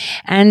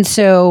 And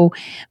so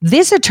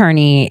this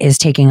attorney is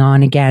taking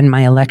on again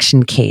my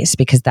election case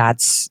because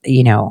that's,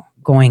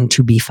 going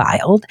to be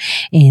filed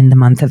in the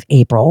month of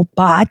April,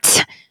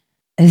 but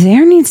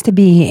there needs to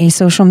be a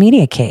social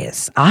media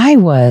case.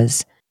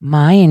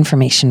 My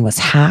information was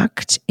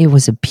hacked. It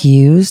was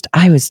abused.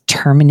 I was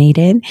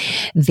terminated.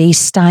 They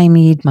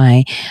stymied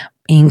my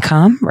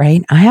income,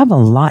 right? I have a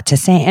lot to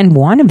say. And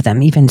one of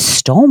them even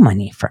stole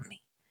money from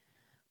me.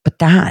 But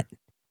that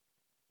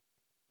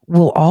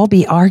will all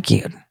be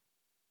argued,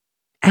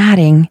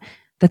 adding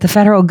that the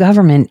federal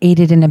government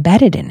aided and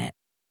abetted in it.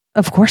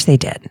 Of course they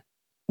did.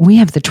 We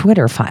have the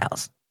Twitter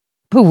files.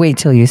 But wait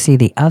till you see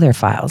the other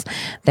files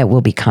that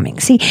will be coming.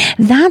 See,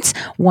 that's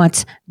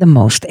what's the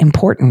most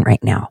important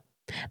right now,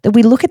 that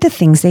we look at the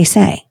things they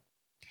say.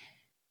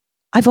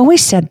 I've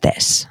always said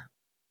this.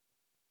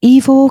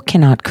 Evil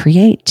cannot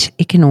create,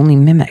 it can only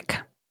mimic.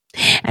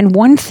 And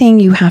one thing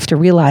you have to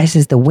realize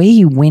is the way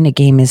you win a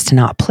game is to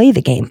not play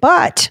the game.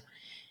 But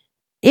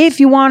if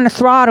you want to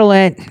throttle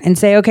it and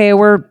say, okay,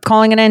 we're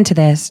calling an end to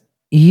this,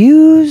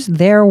 use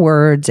their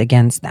words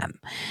against them.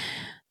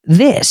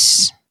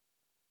 This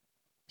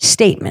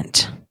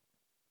statement,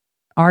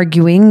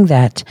 arguing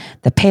that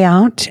the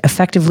payout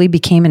effectively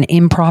became an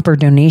improper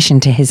donation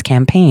to his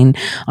campaign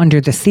under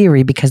the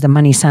theory because the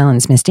money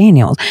silenced Miss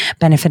Daniels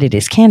benefited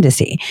his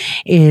candidacy,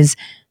 is,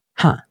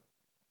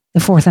 the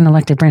fourth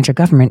unelected branch of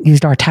government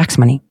used our tax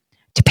money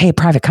to pay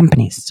private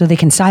companies so they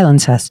can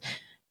silence us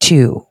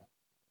to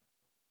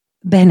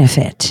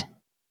benefit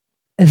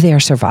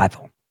their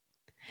survival.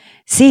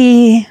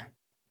 See,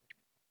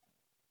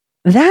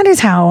 that is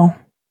how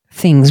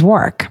things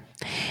work.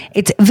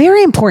 It's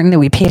very important that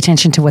we pay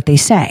attention to what they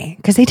say,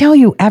 because they tell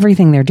you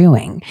everything they're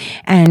doing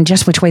and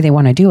just which way they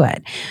want to do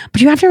it.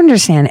 But you have to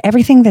understand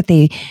everything that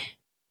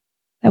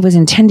was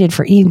intended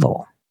for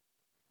evil,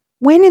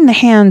 when in the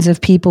hands of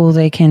people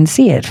they can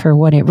see it for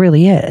what it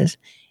really is,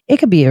 it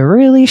could be a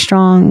really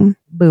strong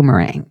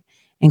boomerang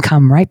and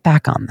come right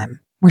back on them.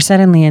 Where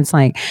suddenly it's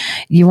like,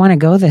 you want to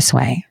go this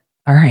way?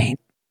 All right,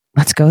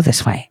 let's go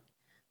this way.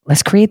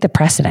 Let's create the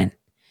precedent.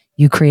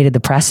 You created the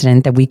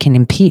precedent that we can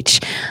impeach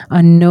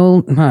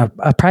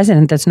a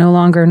president that's no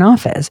longer in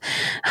office.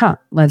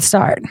 Let's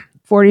start.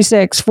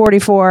 46,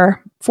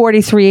 44,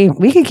 43.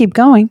 We could keep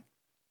going.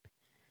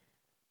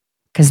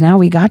 Because now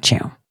we got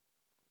you.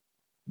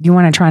 You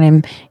want to try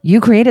to,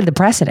 you created the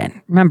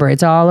precedent. Remember,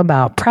 it's all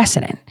about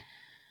precedent.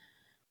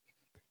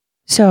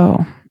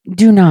 So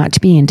do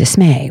not be in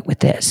dismay with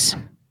this.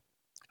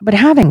 But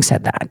having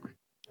said that,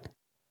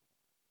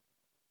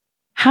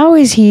 how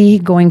is he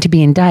going to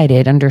be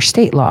indicted under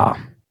state law?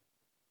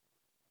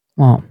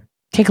 Well,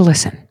 take a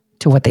listen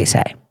to what they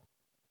say.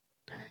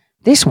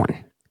 This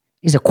one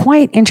is a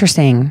quite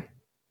interesting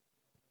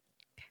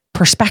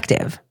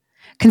perspective,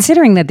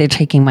 considering that they're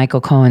taking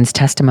Michael Cohen's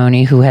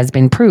testimony, who has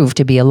been proved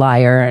to be a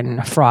liar and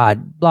a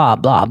fraud, blah,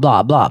 blah,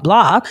 blah, blah,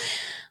 blah.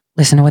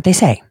 Listen to what they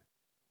say.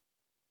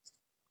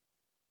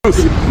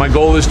 My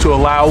goal is to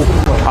allow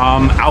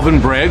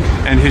Alvin Bragg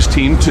and his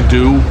team to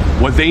do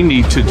what they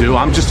need to do.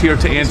 I'm just here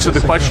to answer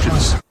the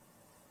questions.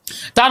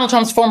 Donald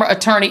Trump's former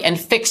attorney and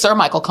fixer,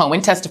 Michael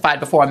Cohen, testified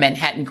before a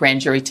Manhattan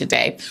grand jury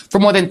today for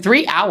more than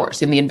 3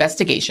 hours in the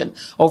investigation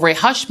over a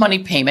hush money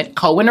payment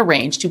Cohen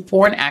arranged to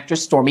porn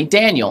actress Stormy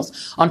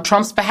Daniels on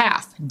Trump's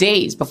behalf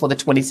days before the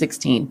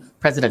 2016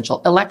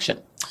 presidential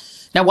election.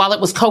 Now, while it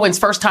was Cohen's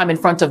first time in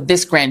front of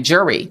this grand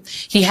jury,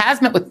 he has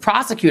met with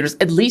prosecutors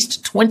at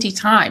least 20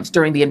 times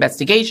during the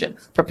investigation,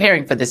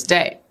 preparing for this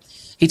day.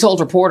 He told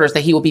reporters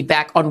that he will be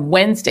back on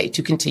Wednesday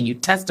to continue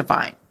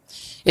testifying.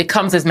 It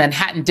comes as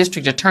Manhattan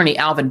District Attorney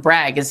Alvin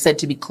Bragg is said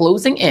to be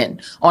closing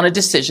in on a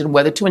decision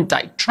whether to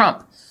indict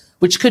Trump,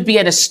 which could be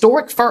an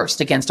historic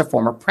first against a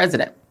former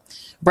president.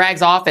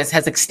 Bragg's office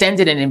has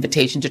extended an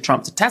invitation to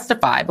Trump to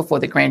testify before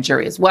the grand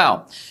jury as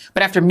well.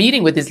 But after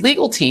meeting with his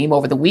legal team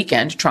over the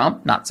weekend,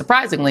 Trump, not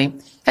surprisingly,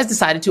 has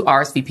decided to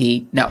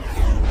RSVP no.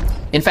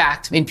 In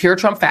fact, in pure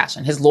Trump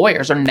fashion, his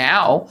lawyers are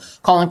now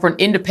calling for an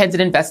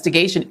independent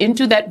investigation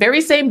into that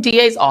very same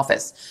DA's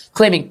office,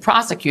 claiming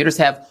prosecutors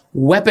have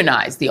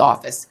weaponized the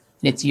office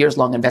in its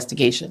years-long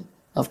investigation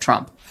of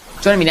Trump.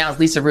 Joining me now is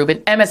Lisa Rubin,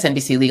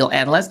 MSNBC legal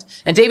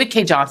analyst, and David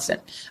K.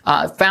 Johnston,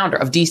 founder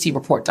of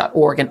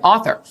DCReport.org and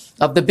author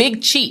of The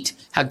Big Cheat,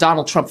 How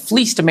Donald Trump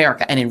Fleeced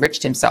America and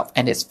Enriched Himself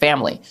and His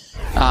Family.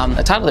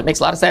 A title that makes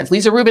a lot of sense.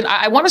 Lisa Rubin,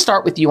 I want to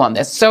start with you on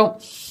this. So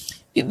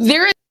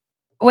there is...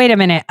 Wait a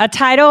minute. A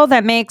title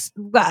that makes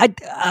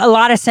a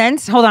lot of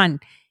sense? Hold on.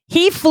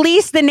 He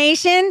fleeced the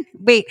nation?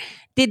 Wait,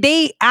 did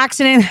they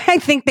accidentally... I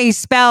think they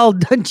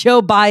spelled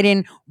Joe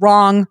Biden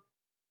wrong.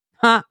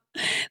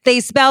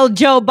 They spelled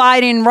Joe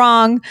Biden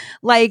wrong.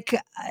 Like,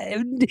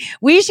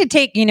 we should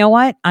take, you know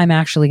what? I'm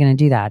actually going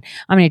to do that.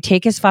 I'm going to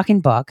take his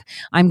fucking book.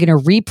 I'm going to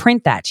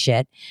reprint that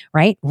shit,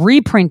 right?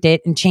 Reprint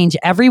it and change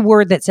every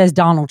word that says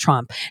Donald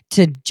Trump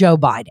to Joe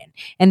Biden,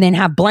 and then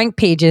have blank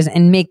pages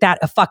and make that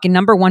a fucking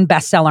 #1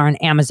 bestseller on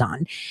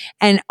Amazon.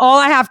 And all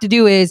I have to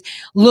do is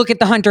look at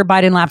the Hunter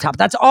Biden laptop.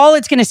 That's all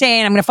it's going to say.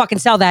 And I'm going to fucking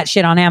sell that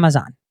shit on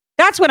Amazon.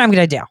 That's what I'm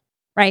going to do,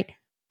 right?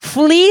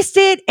 Fleeced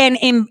it and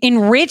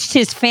enriched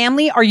his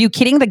family. Are you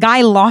kidding? The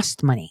guy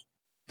lost money.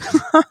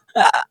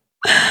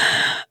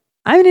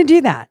 I'm going to do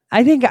that.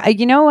 I think,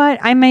 you know what?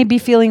 I may be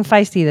feeling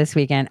feisty this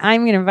weekend.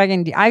 I'm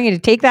going to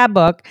take that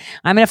book.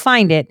 I'm going to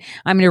find it.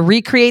 I'm going to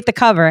recreate the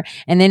cover.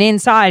 And then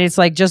inside, it's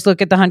like, just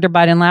look at the Hunter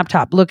Biden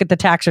laptop. Look at the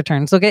tax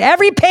returns. Look at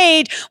every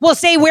page. We'll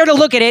say where to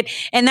look at it.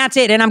 And that's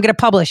it. And I'm going to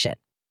publish it.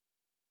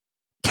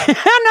 And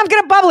I'm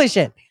going to publish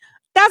it.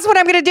 That's what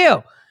I'm going to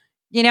do.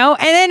 And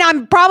then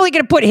I'm probably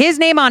going to put his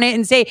name on it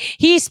and say,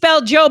 he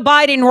spelled Joe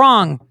Biden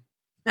wrong.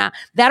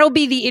 That'll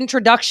be the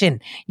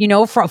introduction,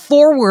 for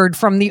forward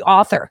from the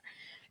author.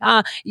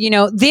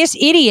 This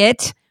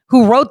idiot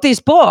who wrote this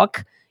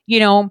book,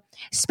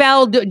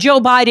 spelled Joe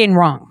Biden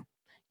wrong,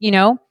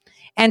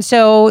 and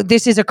so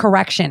this is a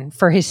correction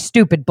for his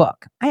stupid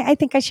book. I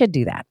think I should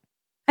do that.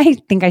 I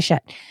think I should.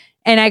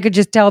 And I could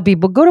just tell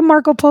people, go to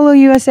Marco Polo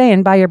USA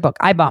and buy your book.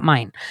 I bought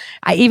mine.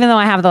 Even though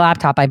I have the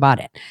laptop, I bought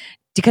it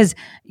because,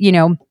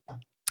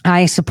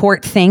 I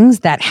support things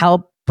that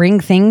help bring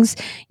things,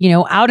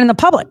 out in the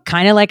public.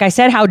 Kind of like I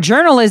said, how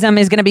journalism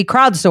is going to be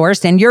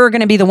crowdsourced and you're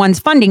going to be the ones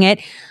funding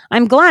it.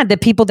 I'm glad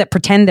that people that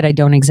pretend that I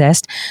don't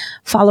exist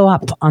follow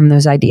up on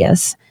those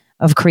ideas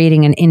of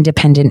creating an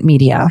independent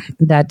media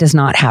that does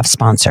not have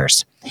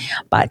sponsors.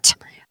 But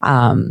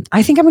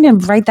I think I'm going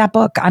to write that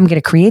book. I'm going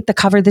to create the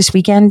cover this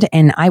weekend,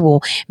 and I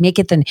will make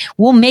it the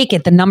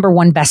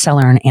 #1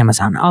 bestseller on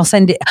Amazon.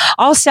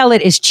 I'll sell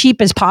it as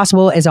cheap as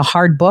possible as a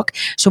hard book,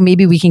 so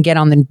maybe we can get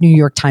on the New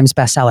York Times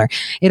bestseller.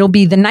 It'll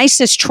be the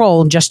nicest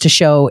troll just to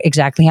show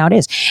exactly how it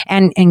is.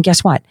 And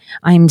guess what?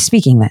 I'm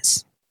speaking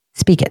this.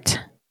 Speak it.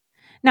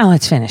 Now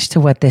let's finish to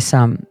what this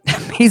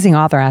amazing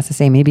author has to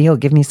say. Maybe he'll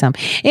give me some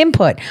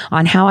input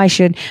on how I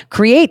should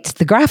create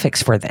the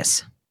graphics for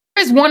this.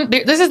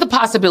 This is the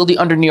possibility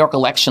under New York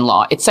election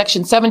law. It's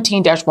section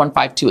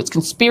 17-152. It's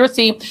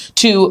conspiracy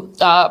to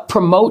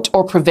promote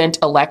or prevent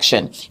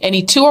election.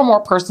 Any two or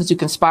more persons who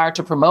conspire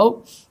to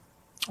promote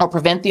or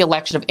prevent the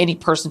election of any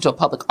person to a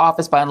public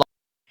office by unlawful.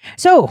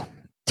 So,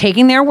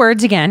 taking their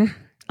words again,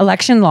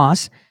 election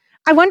laws.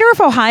 I wonder if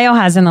Ohio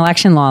has an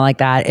election law like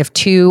that. If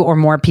two or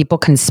more people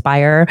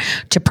conspire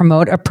to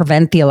promote or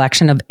prevent the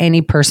election of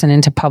any person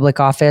into public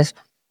office.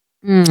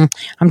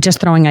 I'm just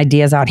throwing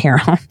ideas out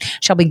here.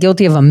 Shall be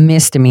guilty of a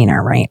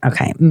misdemeanor, right?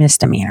 Okay,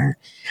 misdemeanor.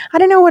 I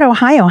don't know what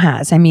Ohio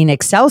has. I mean,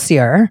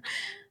 Excelsior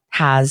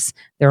has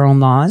their own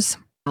laws.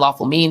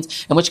 Lawful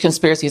means in which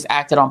conspiracy is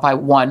acted on by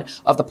one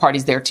of the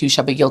parties thereto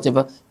shall be guilty of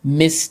a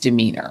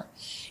misdemeanor.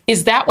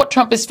 Is that what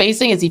Trump is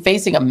facing? Is he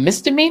facing a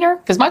misdemeanor?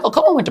 Because Michael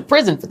Cohen went to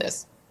prison for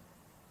this.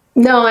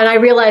 No, and I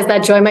realize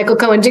that, Joy. Michael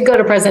Cohen did go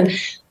to prison.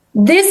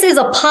 This is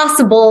a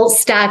possible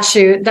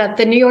statute that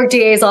the New York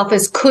DA's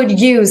office could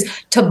use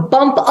to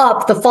bump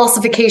up the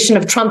falsification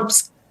of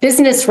Trump's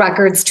business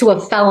records to a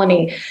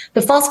felony.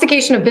 The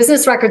falsification of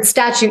business records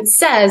statute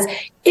says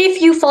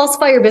if you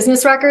falsify your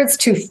business records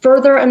to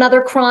further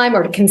another crime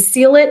or to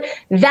conceal it,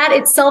 that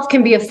itself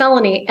can be a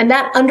felony. And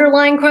that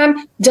underlying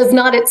crime does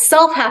not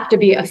itself have to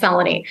be a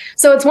felony.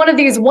 So it's one of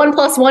these 1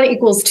 +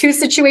 1 = 2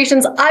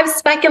 situations. I've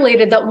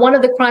speculated that one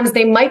of the crimes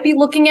they might be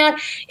looking at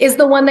is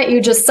the one that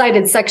you just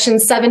cited, section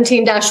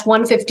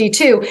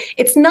 17-152.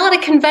 It's not a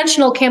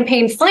conventional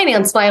campaign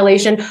finance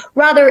violation.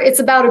 Rather, it's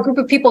about a group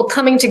of people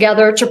coming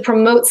together to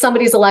promote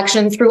somebody's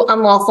election through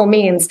unlawful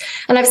means.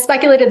 And I've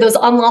speculated those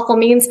unlawful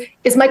means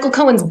is Michael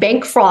Cohen's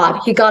bank fraud.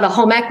 He got a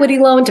home equity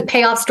loan to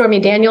pay off Stormy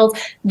Daniels.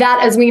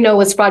 That, as we know,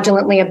 was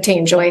fraudulently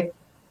obtained, Joy.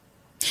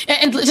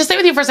 And just stay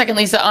with you for a second,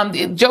 Lisa.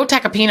 Joe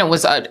Tacopina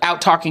was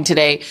out talking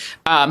today,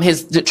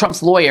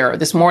 Trump's lawyer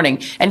this morning,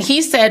 and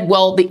he said,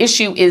 well, the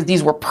issue is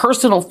these were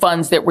personal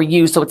funds that were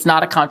used, so it's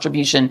not a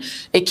contribution.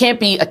 It can't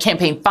be a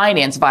campaign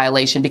finance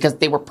violation because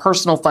they were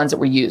personal funds that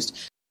were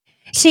used.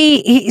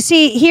 See,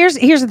 here's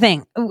the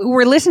thing.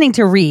 We're listening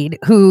to Reed,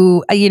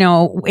 who,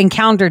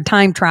 encountered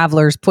time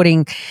travelers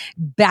putting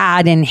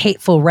bad and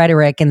hateful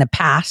rhetoric in the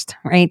past,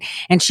 right?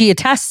 And she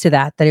attests to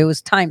that it was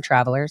time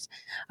travelers.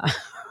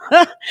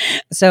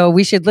 So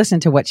we should listen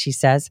to what she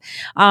says.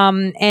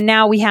 And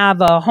now we have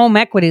a home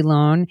equity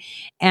loan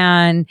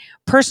and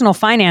personal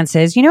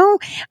finances.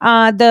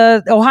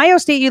 The Ohio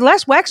State,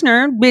 Les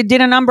Wexner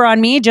did a number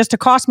on me just to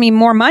cost me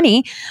more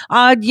money,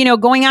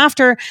 going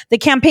after the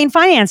campaign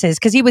finances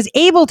because he was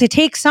able to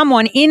take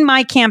someone in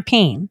my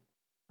campaign,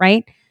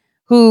 right?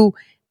 Who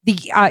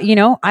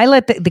I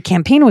let the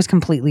campaign was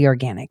completely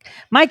organic.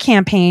 My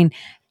campaign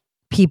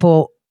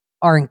people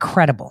are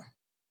incredible.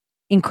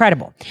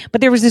 But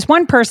there was this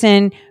one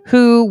person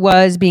who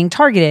was being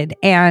targeted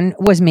and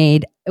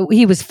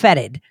he was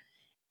feted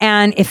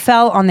and it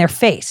fell on their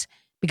face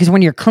because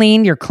when you're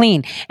clean, you're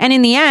clean. And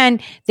in the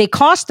end, they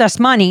cost us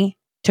money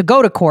to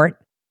go to court,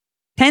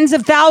 tens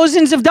of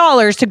thousands of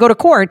dollars to go to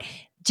court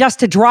just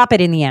to drop it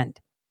in the end.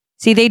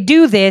 See, they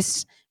do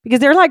this because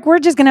they're like, we're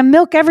just going to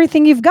milk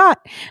everything you've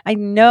got. I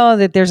know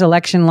that there's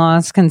election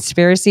laws,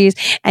 conspiracies,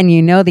 and the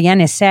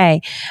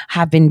NSA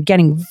have been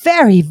getting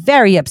very,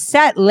 very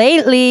upset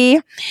lately.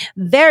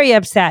 Very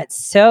upset.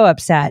 So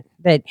upset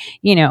that,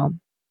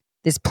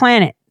 this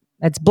planet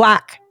that's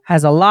black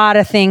has a lot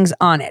of things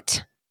on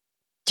it.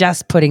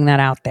 Just putting that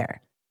out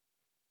there.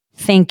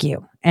 Thank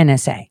you,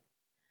 NSA.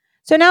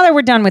 So now that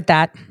we're done with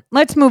that,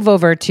 let's move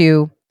over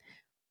to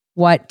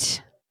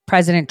what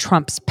President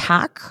Trump's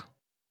PAC,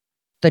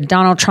 the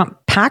Donald Trump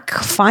PAC,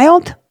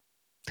 filed.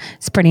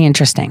 It's pretty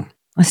interesting.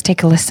 Let's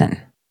take a listen.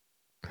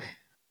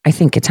 I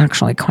think it's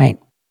actually quite,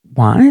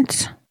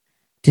 what?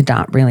 Did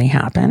that really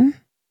happen?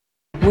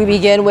 We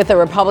begin with a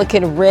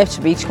Republican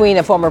rift between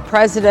a former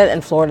president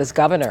and Florida's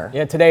governor.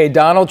 Yeah, today,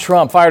 Donald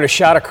Trump fired a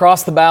shot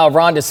across the bow of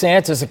Ron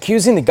DeSantis,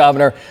 accusing the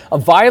governor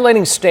of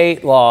violating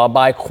state law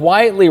by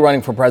quietly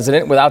running for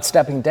president without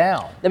stepping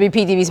down.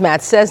 WPTV's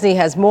Matt Szczesny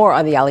has more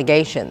on the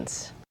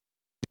allegations.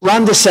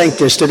 Ron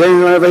DeSantis. Did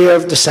anyone ever hear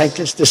of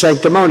DeSantis? The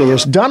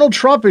sanctimonious. Donald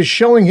Trump is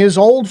showing his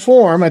old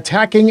form,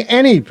 attacking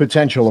any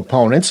potential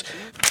opponents.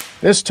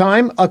 This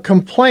time, a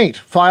complaint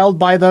filed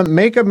by the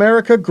Make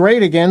America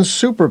Great Again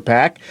Super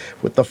PAC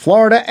with the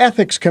Florida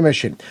Ethics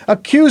Commission,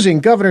 accusing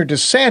Governor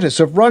DeSantis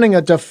of running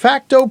a de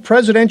facto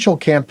presidential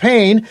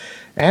campaign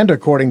and,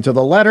 according to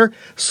the letter,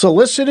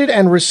 solicited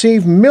and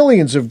received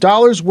millions of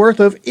dollars worth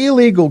of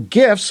illegal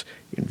gifts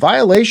in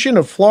violation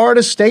of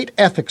Florida state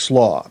ethics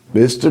law.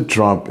 Mr.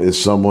 Trump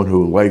is someone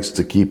who likes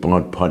to keep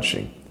on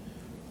punching,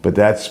 but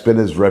that's been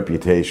his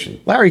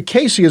reputation. Larry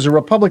Casey is a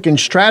Republican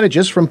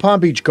strategist from Palm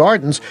Beach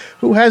Gardens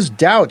who has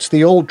doubts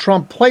the old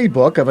Trump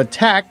playbook of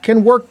attack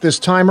can work this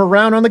time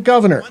around on the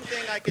governor.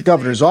 The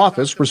governor's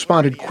office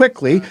responded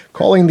quickly,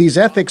 calling these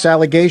ethics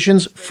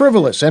allegations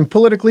frivolous and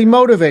politically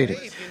motivated.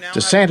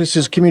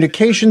 DeSantis'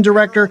 communication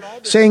director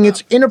saying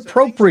it's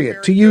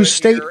inappropriate to use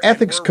state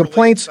ethics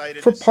complaints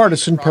for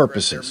partisan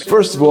purposes.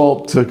 First of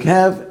all, to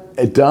have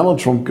Donald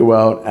Trump go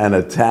out and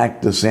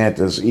attack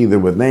DeSantis, either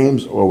with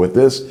names or with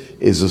this,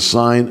 is a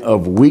sign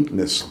of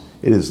weakness.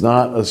 It is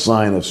not a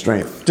sign of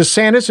strength.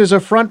 DeSantis is a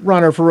front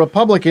runner for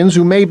Republicans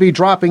who may be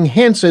dropping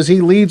hints as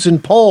he leads in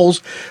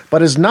polls,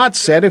 but has not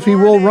said if he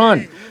will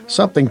run,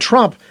 something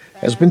Trump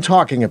has been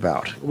talking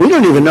about. We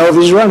don't even know if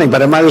he's running,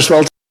 but I might as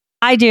well.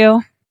 I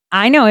do.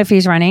 I know if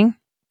he's running.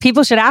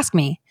 People should ask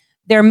me.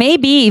 There may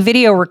be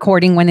video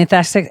recording when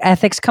the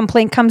ethics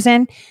complaint comes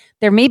in.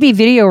 There may be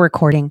video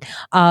recording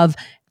of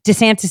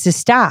DeSantis'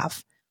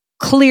 staff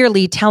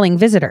clearly telling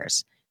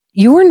visitors,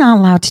 you are not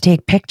allowed to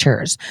take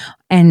pictures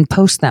and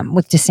post them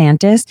with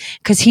DeSantis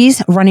because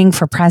he's running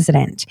for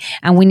president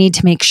and we need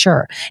to make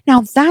sure.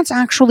 Now, that's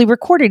actually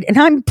recorded, and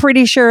I'm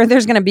pretty sure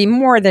there's going to be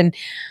more than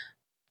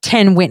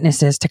 10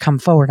 witnesses to come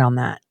forward on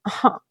that.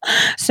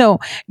 So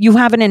you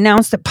haven't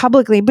announced it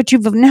publicly, but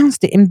you've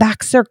announced it in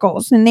back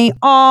circles, and they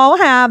all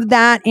have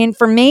that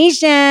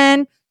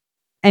information.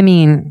 I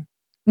mean,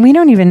 we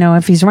don't even know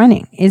if he's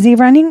running. Is he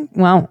running?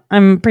 Well,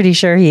 I'm pretty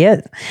sure he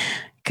is,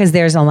 because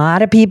there's a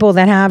lot of people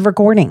that have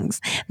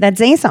recordings that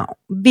say so,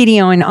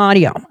 video and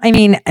audio. I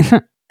mean,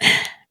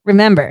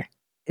 remember,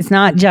 it's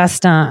not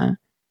just, Project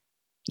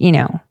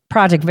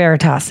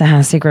Veritas that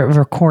has secret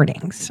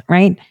recordings,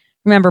 right?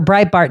 Remember,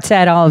 Breitbart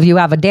said, all of you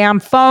have a damn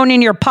phone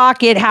in your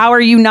pocket. How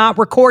are you not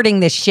recording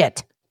this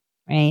shit?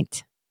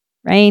 Right?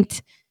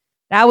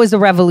 That was the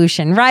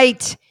revolution,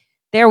 right?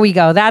 There we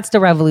go. That's the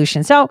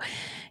revolution. So,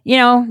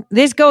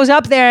 this goes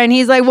up there and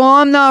he's like, well,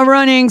 I'm not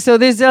running, so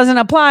this doesn't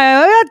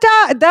apply.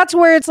 That's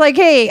where it's like,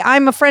 hey,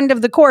 I'm a friend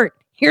of the court.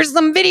 Here's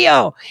some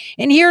video.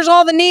 And here's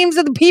all the names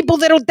of the people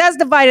that will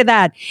testify to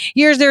that.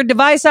 Here's their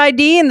device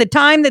ID and the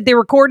time that they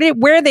recorded it,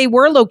 where they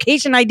were,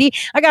 location ID.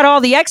 I got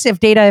all the EXIF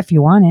data if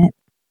you want it.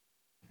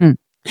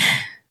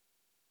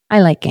 I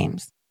like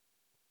games,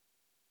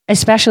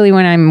 especially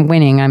when I'm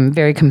winning. I'm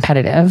very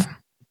competitive.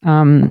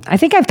 I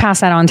think I've passed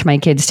that on to my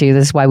kids too.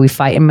 This is why we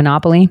fight in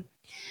Monopoly.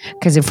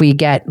 Because if we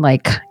get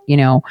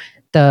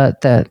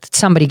the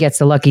somebody gets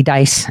the lucky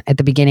dice at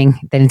the beginning,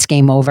 then it's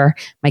game over.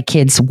 My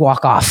kids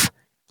walk off.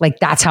 Like,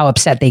 that's how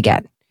upset they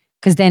get.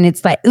 Because then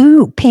it's like,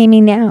 ooh, pay me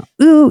now.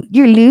 Ooh,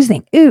 you're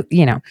losing. Ooh,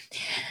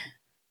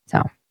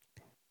 So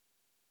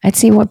let's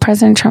see what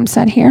President Trump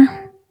said here.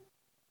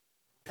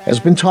 Has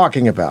been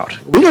talking about.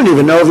 We don't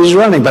even know if he's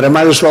running, but I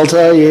might as well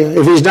tell you.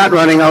 If he's not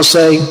running, I'll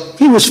say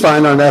he was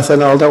fine on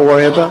ethanol. Don't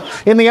worry about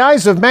it. In the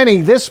eyes of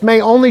many, this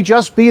may only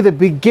just be the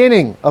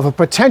beginning of a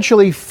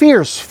potentially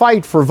fierce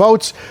fight for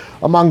votes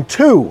among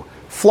two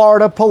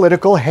Florida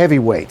political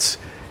heavyweights.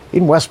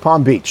 In West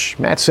Palm Beach,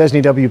 Matt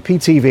Szczesny,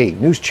 WPTV,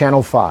 News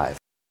Channel 5.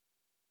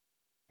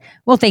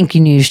 Well, thank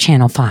you, News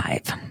Channel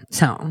 5.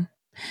 So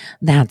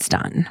that's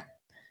done.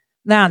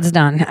 That's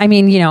done. I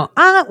mean,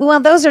 well,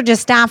 those are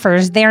just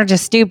staffers. They're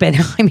just stupid.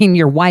 I mean,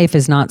 your wife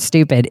is not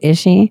stupid, is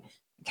she?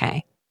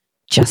 Okay.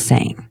 Just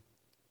saying.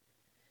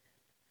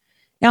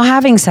 Now,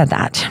 having said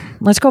that,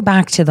 let's go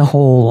back to the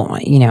whole,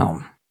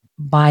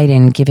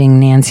 Biden giving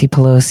Nancy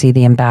Pelosi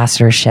the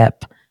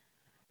ambassadorship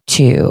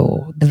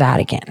to the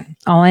Vatican.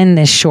 I'll end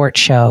this short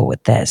show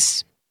with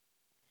this.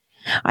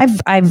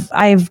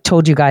 I've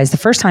told you guys the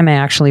first time I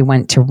actually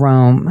went to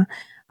Rome,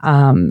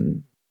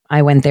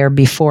 I went there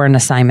before an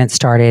assignment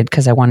started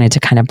because I wanted to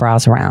kind of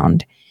browse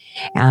around.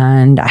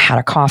 And I had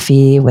a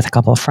coffee with a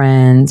couple of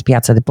friends,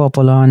 Piazza di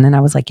Popolo. And then I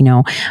was like,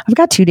 I've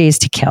got 2 days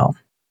to kill.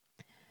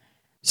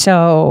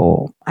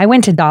 So I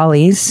went to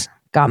Dolly's,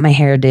 got my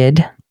hair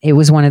did, It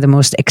was one of the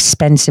most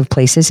expensive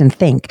places. And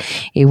think,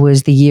 it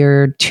was the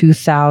year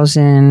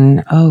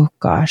 2000. Oh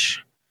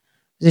gosh,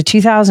 it was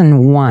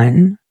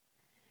 2001,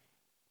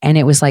 and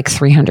it was like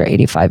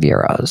 385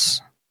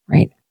 euros.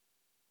 Right?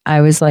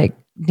 I was like,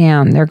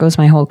 damn, there goes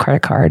my whole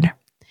credit card.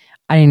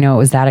 I didn't know it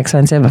was that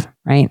expensive.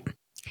 Right?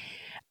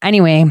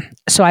 Anyway,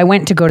 so I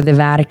went to go to the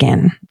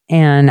Vatican,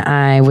 and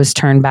I was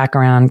turned back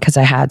around because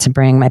I had to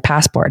bring my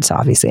passport. So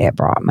obviously, I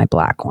brought my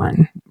black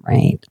one.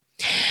 Right?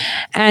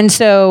 And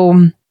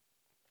so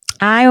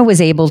I was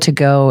able to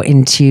go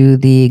into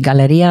the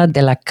Galleria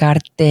della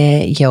Carte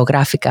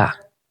Geografica,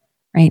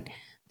 right?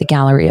 The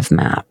Gallery of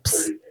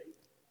Maps.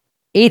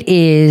 It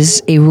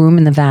is a room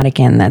in the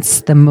Vatican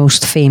that's the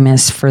most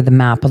famous for the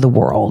map of the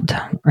world,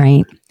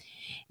 right?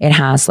 It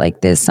has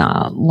like this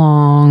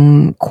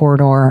long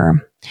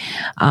corridor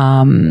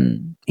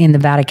in the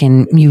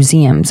Vatican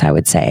museums, I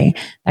would say,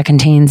 that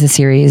contains a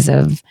series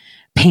of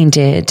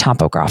painted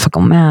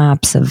topographical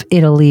maps of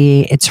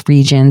Italy, its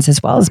regions,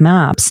 as well as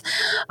maps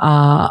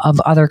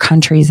of other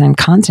countries and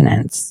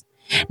continents.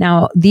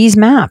 Now, these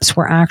maps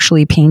were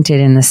actually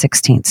painted in the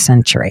 16th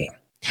century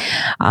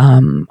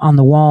on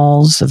the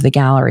walls of the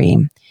gallery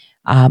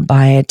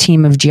by a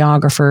team of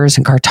geographers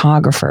and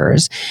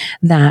cartographers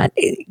that,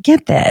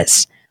 get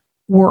this,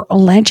 were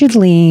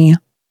allegedly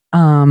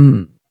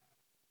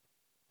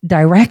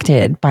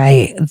directed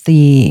by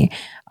the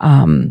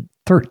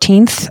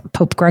 13th,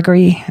 Pope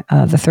Gregory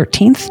the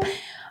 13th.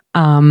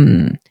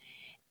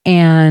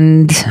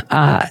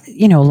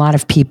 A lot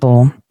of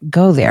people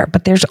go there,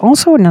 but there's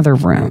also another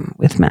room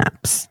with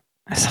maps.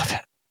 I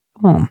thought,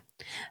 well,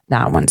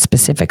 that one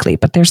specifically,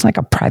 but there's like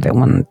a private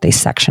one that they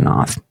section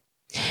off.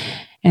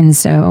 And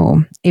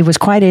so it was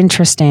quite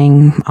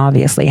interesting,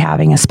 obviously,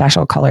 having a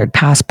special colored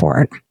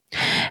passport,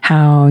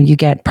 how you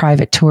get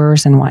private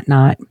tours and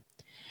whatnot.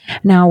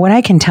 Now, what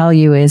I can tell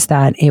you is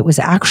that it was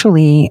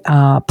actually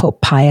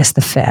Pope Pius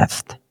V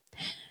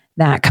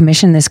that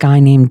commissioned this guy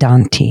named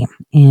Dante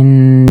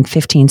in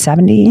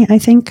 1570, I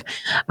think,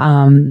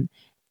 to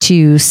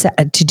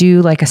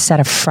do like a set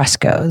of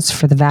frescoes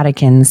for the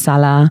Vatican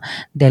Sala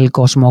del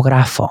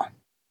Cosmografo.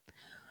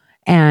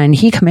 And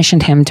he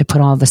commissioned him to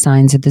put all the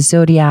signs of the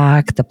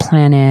zodiac, the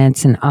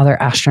planets, and other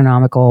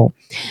astronomical,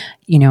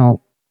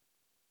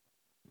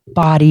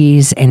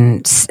 bodies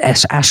and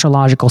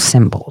astrological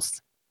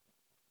symbols.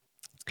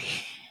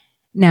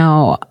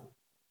 Now,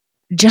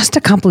 just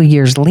a couple of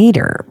years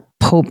later,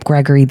 Pope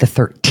Gregory the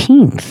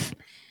 13th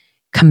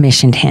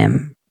commissioned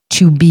him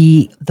to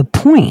be the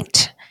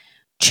point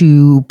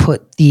to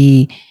put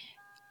the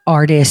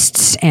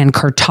artists and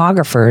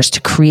cartographers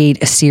to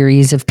create a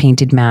series of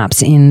painted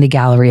maps in the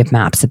Gallery of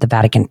Maps at the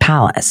Vatican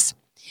Palace.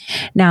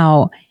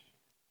 Now,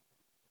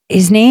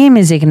 his name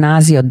is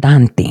Ignazio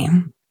Dante.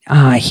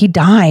 He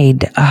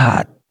died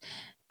at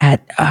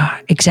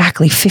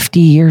exactly 50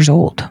 years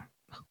old.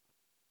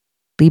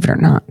 Believe it or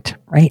not,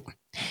 right?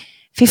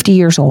 50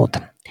 years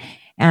old.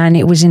 And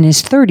it was in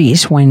his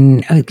 30s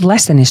when,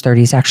 less than his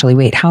 30s actually.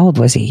 Wait, how old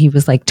was he? He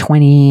was like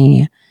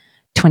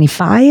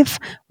 25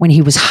 when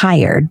he was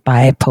hired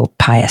by Pope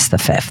Pius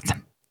V.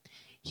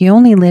 He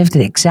only lived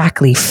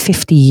exactly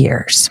 50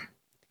 years.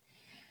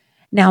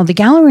 Now, the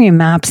Gallery of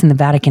Maps in the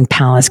Vatican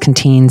Palace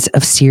contains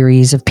a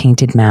series of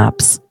painted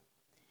maps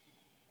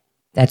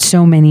that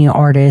so many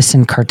artists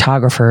and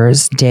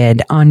cartographers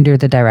did under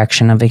the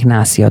direction of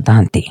Ignazio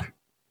Dante.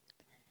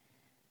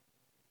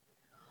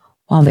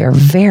 While they're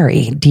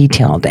very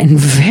detailed and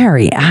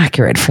very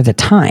accurate for the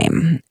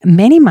time,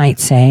 many might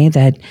say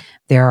that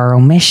there are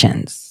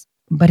omissions.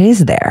 But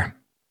is there?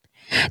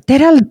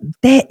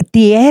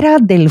 Tierra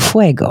del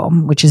Fuego,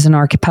 which is an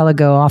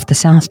archipelago off the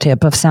south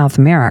tip of South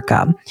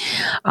America,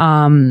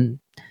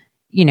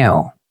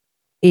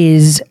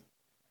 is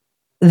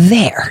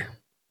there.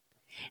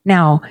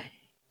 Now,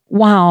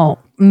 while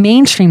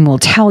mainstream will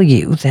tell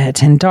you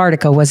that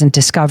Antarctica wasn't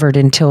discovered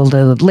until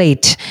the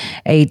late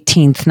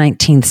 18th,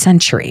 19th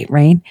century,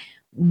 right?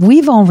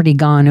 We've already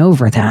gone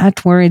over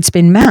that, where it's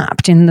been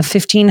mapped in the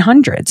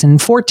 1500s and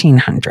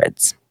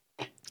 1400s,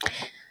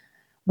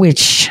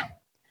 which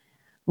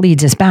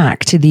leads us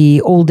back to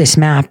the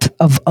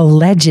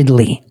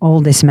allegedly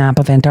oldest map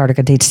of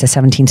Antarctica dates to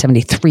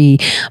 1773,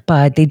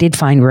 but they did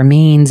find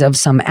remains of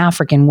some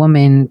African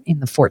woman in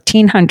the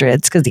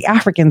 1400s because the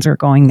Africans were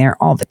going there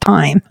all the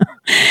time.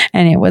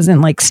 And it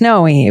wasn't like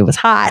snowy, it was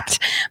hot,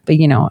 but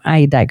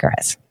I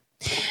digress.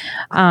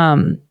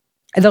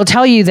 They'll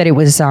tell you that it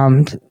was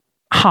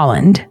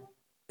Holland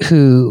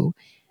who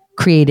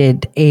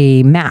created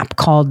a map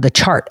called the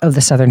Chart of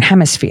the Southern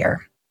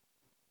Hemisphere.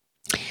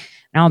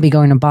 And I'll be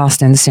going to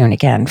Boston soon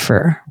again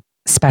for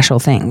special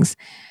things.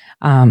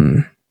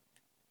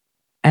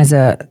 As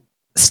a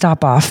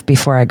stop off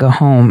before I go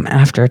home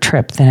after a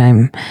trip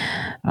that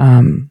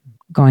I'm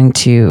going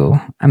to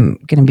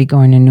be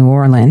going to New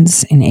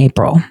Orleans in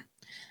April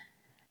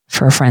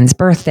for a friend's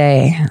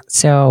birthday.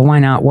 So why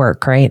not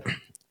work, right?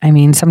 I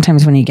mean,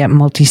 sometimes when you get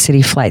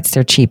multi-city flights,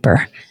 they're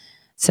cheaper.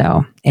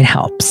 So it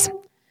helps.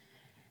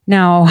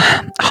 Now,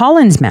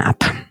 Holland's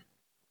map,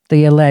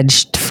 the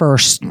alleged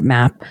first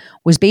map,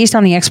 was based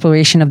on the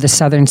exploration of the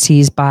southern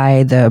seas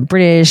by the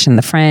British and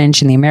the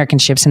French and the American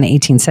ships in the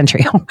 18th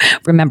century.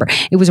 Remember,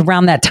 it was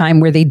around that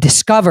time where they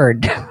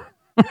discovered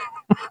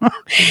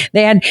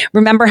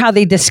remember how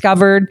they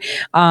discovered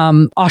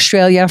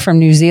Australia from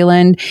New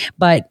Zealand,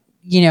 but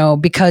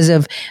because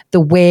of the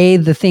way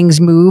the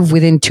things move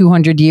within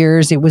 200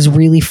 years, it was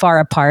really far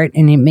apart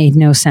and it made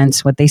no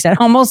sense what they said.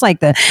 Almost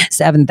like the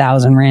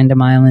 7,000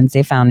 random islands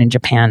they found in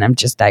Japan. I'm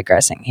just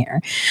digressing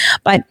here.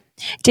 But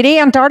today,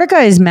 Antarctica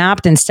is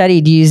mapped and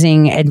studied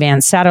using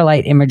advanced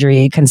satellite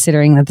imagery,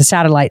 considering that the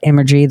satellite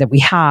imagery that we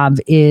have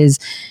is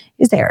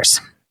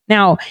theirs.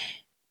 Now,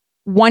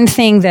 one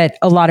thing that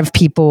a lot of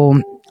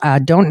people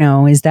don't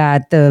know is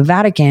that the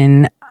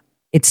Vatican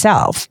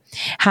itself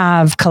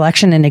have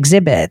collection and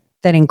exhibit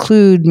that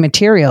include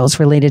materials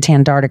related to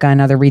Antarctica and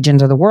other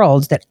regions of the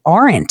world that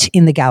aren't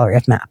in the Gallery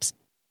of Maps.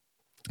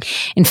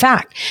 In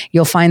fact,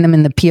 you'll find them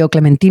in the Pio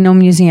Clementino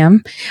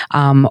Museum,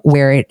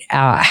 where it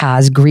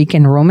has Greek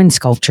and Roman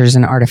sculptures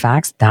and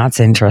artifacts. That's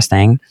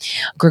interesting.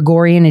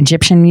 Gregorian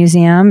Egyptian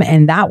Museum,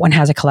 and that one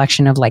has a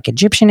collection of like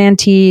Egyptian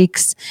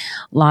antiques,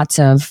 lots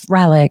of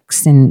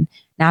relics and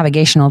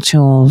navigational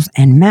tools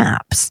and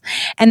maps.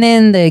 And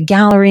then the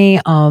Gallery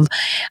of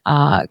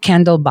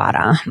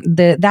Candelabra,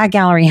 that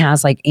gallery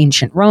has like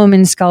ancient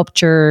Roman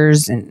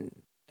sculptures and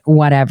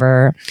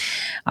whatever,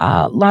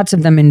 lots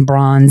of them in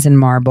bronze and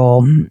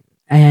marble.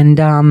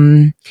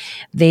 And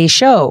they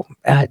show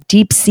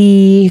deep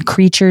sea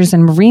creatures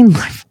and marine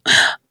life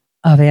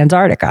of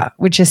Antarctica,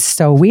 which is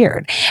so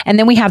weird. And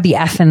then we have the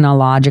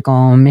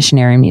Ethnological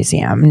Missionary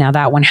Museum. Now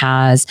that one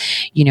has,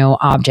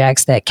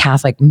 objects that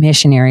Catholic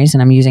missionaries,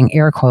 and I'm using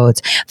air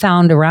quotes,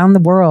 found around the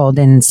world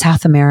in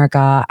South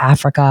America,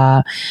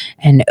 Africa,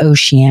 and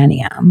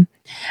Oceania.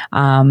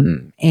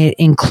 It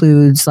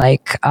includes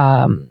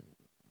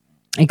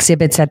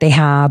exhibits that they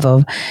have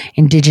of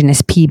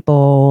indigenous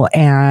people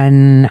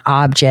and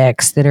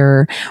objects that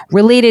are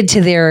related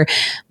to their,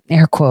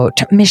 air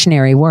quote,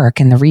 missionary work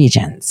in the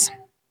regions.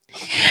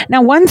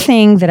 Now, one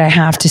thing that I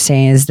have to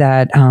say is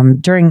that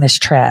during this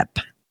trip,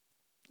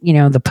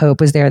 the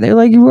Pope was there. They're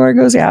like, you want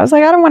to go see? I was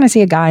like, I don't want to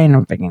see a guy in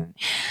a freaking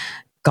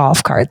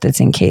golf cart that's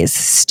encased.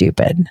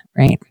 Stupid,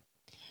 right?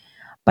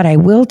 But I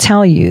will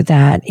tell you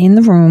that in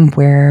the room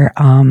where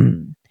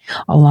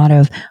a lot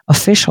of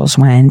officials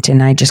went,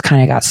 and I just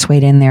kind of got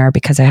swayed in there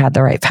because I had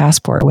the right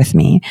passport with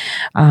me.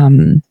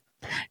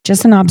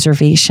 Just an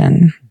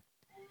observation.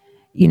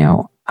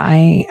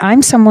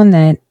 I'm someone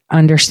that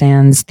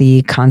understands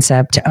the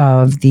concept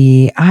of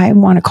I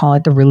want to call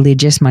it the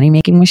religious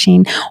money-making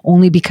machine,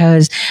 only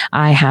because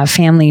I have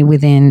family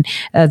within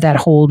that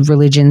hold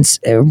religious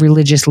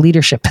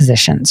leadership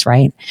positions,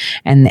 right?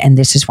 And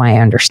this is why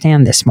I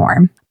understand this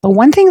more. But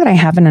one thing that I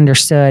haven't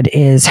understood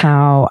is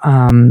how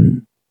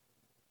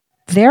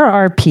there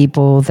are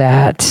people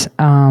that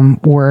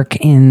work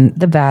in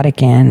the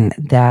Vatican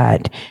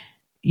that,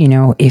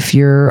 if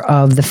you're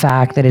of the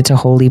fact that it's a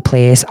holy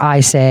place, I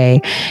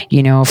say,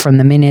 from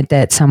the minute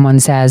that someone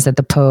says that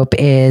the Pope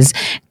is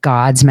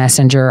God's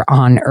messenger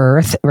on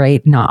earth,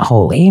 right? Not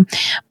holy.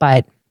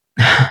 But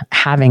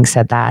having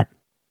said that,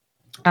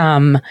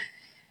 the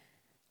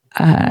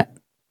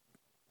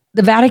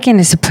Vatican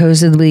is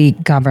supposedly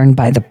governed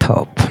by the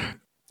Pope,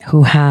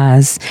 who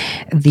has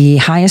the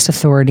highest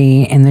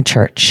authority in the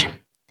church.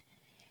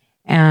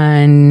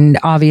 And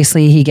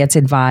obviously he gets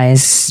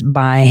advised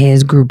by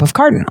his group of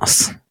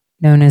cardinals,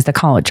 known as the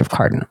College of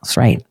Cardinals,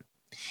 right?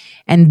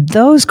 And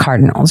those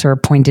cardinals are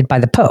appointed by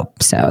the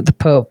Pope. So the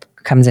Pope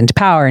comes into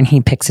power and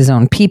he picks his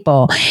own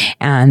people,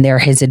 and they're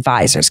his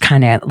advisors,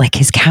 kind of like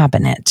his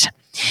cabinet,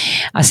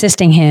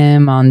 assisting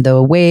him on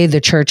the way the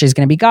church is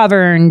going to be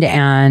governed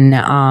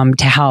and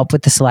to help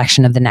with the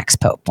selection of the next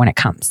Pope when it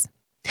comes.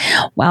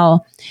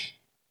 Well,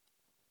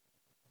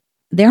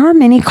 there are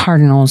many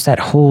cardinals that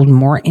hold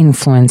more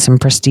influence and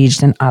prestige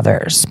than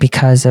others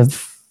because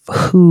of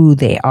who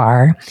they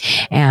are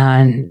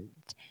and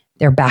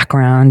their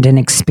background and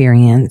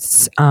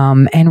experience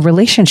and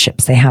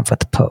relationships they have with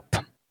the Pope.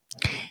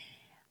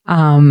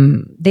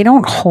 They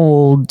don't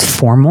hold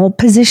formal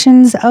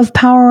positions of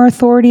power or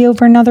authority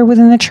over another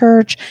within the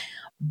church,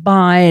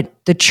 but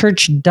the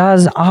church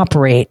does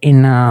operate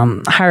in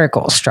a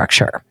hierarchical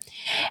structure.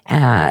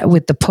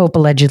 With the Pope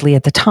allegedly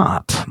at the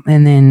top,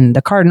 and then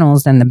the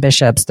cardinals, then the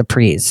bishops, the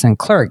priests, and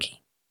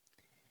clergy.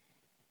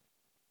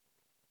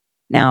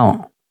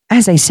 Now,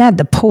 as I said,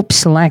 the Pope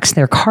selects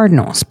their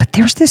cardinals, but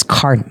there's this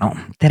cardinal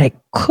that I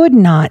could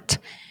not,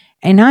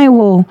 and I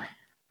will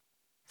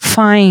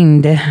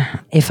find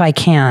if I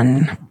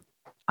can.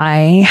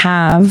 I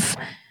have,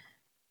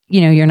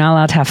 you're not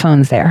allowed to have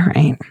phones there,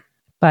 right?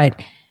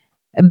 But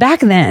back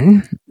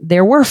then,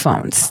 there were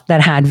phones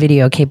that had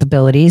video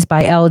capabilities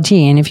by LG.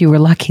 And if you were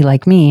lucky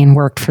like me and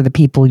worked for the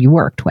people you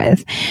worked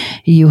with,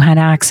 you had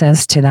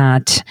access to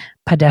that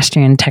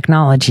pedestrian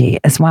technology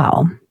as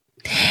well.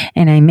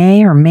 And I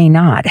may or may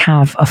not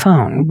have a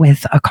phone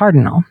with a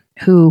cardinal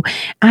who,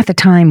 at the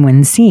time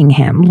when seeing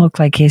him, looked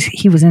like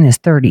he was in his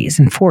 30s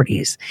and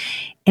 40s.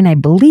 And I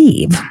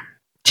believe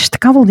just a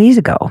couple of days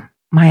ago,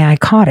 my eye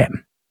caught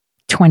him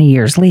 20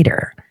 years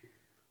later,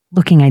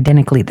 looking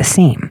identically the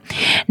same.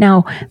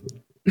 Now,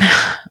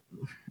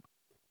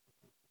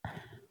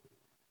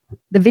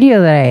 the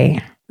video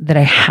that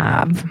I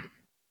have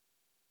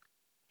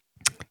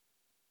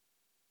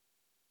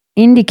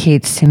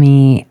indicates to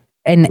me,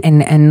 and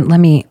let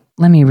me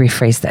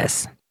rephrase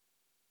this.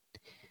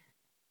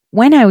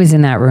 When I was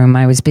in that room,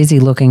 I was busy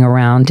looking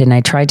around, and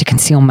I tried to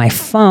conceal my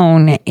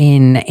phone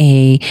in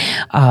a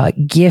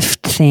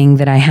gift thing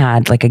that I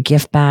had, like a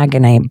gift bag.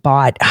 And I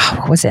bought,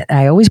 what was it?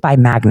 I always buy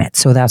magnets.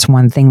 So that's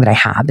one thing that I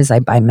have is I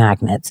buy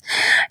magnets.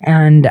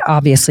 And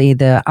obviously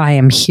the I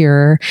am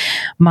here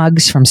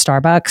mugs from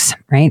Starbucks,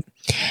 right?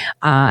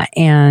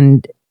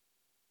 And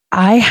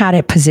I had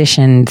it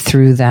positioned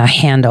through the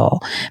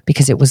handle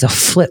because it was a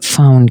flip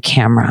phone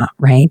camera,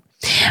 right?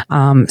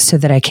 So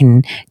that I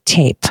can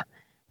tape.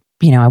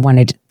 I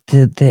wanted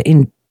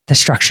the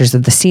structures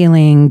of the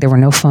ceiling. There were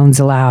no phones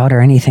allowed or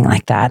anything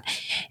like that.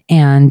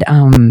 And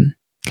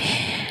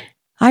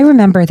I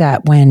remember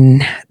that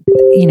when,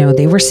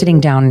 they were sitting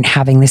down and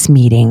having this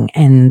meeting,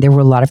 and there were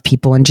a lot of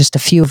people and just a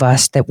few of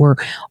us that were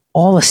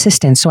all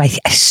assistants. So I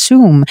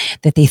assume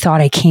that they thought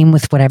I came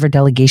with whatever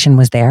delegation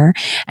was there.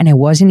 And I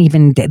wasn't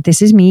even,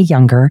 this is me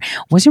younger,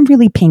 wasn't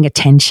really paying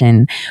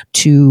attention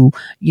to,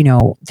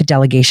 the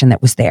delegation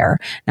that was there.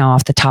 Now,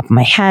 off the top of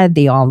my head,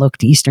 they all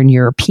looked Eastern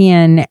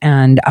European.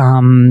 And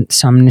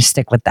so I'm going to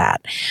stick with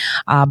that.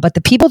 But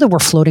the people that were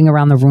floating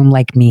around the room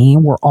like me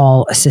were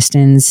all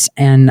assistants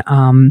and,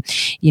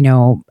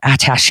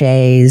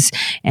 attaches.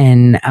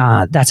 And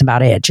that's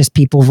about it. Just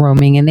people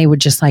roaming, and they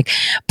would just like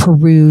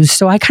peruse.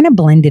 So I kind of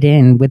blended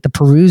in with the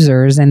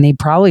perusers, and they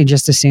probably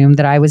just assumed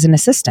that I was an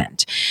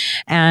assistant.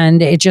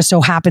 And it just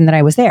so happened that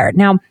I was there.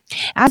 Now,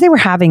 as they were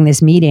having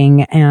this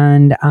meeting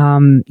and,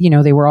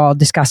 they were all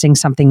discussing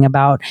something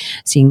about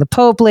seeing the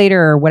Pope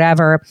later or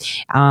whatever,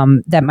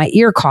 that my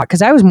ear caught,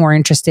 because I was more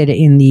interested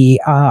in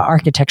the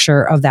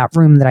architecture of that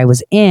room that I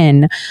was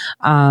in,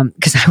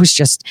 because I was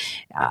just,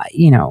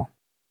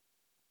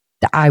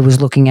 I was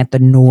looking at the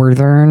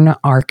northern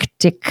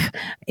Arctic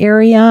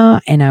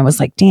area, and I was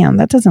like, damn,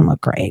 that doesn't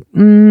look great.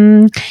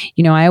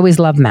 I always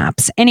love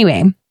maps.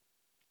 Anyway,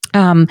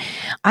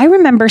 I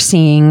remember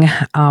seeing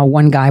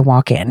one guy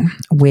walk in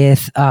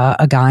with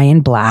a guy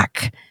in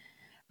black,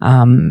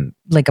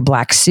 like a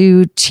black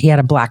suit. He had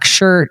a black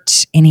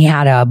shirt and he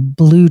had a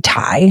blue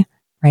tie.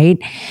 Right.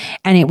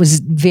 And it was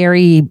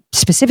very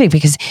specific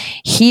because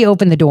he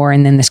opened the door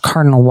and then this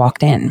cardinal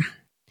walked in.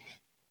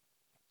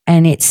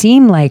 And it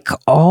seemed like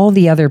all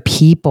the other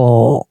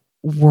people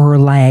were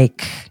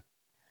like,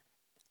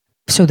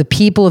 so the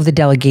people of the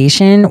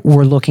delegation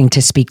were looking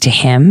to speak to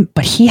him,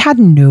 but he had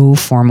no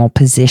formal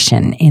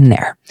position in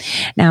there.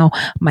 Now,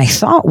 my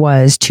thought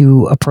was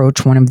to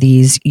approach one of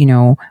these,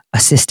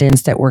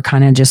 assistants that were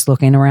kind of just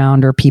looking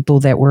around, or people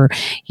that were,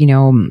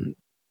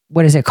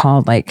 what is it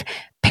called? Like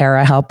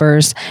para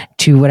helpers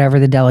to whatever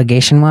the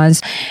delegation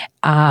was,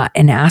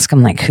 and ask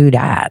them like, who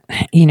dat,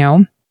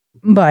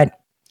 but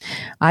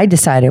I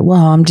decided,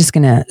 well, I'm just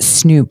going to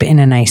snoop in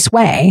a nice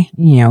way,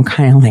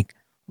 kind of like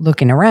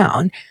looking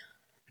around.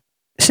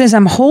 Since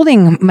I'm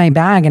holding my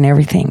bag and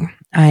everything,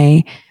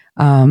 I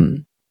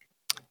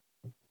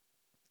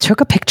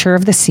took a picture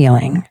of the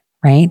ceiling,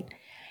 right?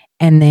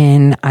 And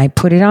then I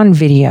put it on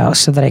video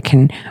so that I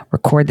can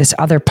record this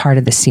other part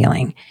of the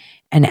ceiling.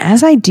 And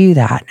as I do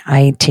that,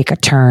 I take a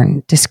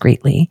turn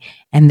discreetly,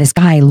 and this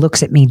guy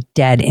looks at me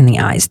dead in the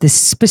eyes. This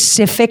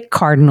specific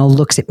cardinal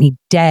looks at me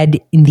dead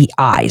in the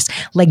eyes,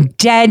 like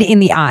dead in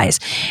the eyes.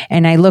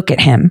 And I look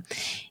at him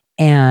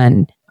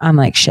and I'm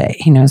like, shit,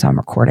 he knows I'm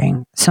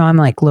recording. So I'm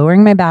like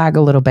lowering my bag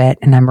a little bit,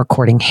 and I'm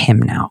recording him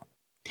now.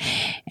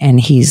 And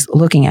he's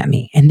looking at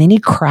me, and then he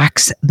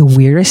cracks the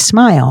weirdest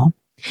smile.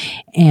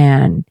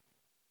 And,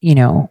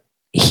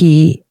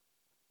 he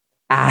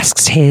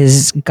asks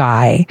his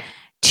guy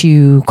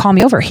to call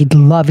me over. He'd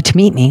love to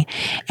meet me.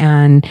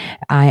 And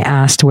I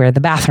asked where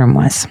the bathroom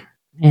was,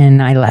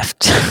 and I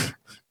left.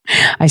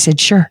 I said,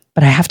 sure,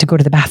 but I have to go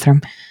to the bathroom.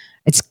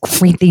 It's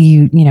great that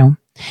you know.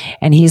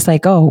 And he's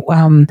like, oh,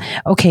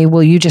 okay,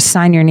 well, you just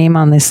sign your name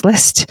on this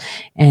list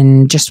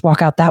and just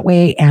walk out that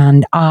way,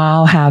 and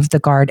I'll have the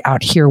guard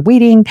out here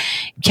waiting.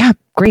 Yeah,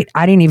 great.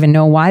 I didn't even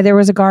know why there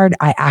was a guard.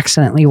 I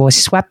accidentally was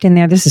swept in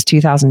there. This is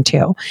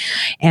 2002.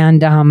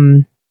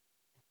 And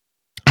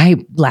I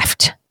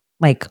left,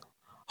 like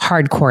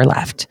hardcore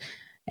left.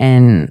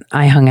 And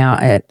I hung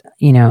out at,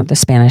 the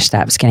Spanish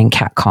Steps getting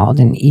catcalled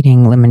and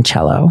eating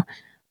limoncello,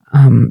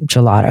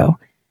 gelato.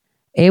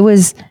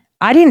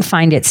 I didn't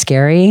find it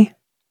scary.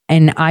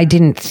 And I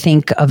didn't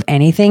think of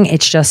anything.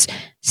 It's just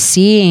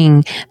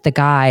seeing the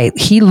guy.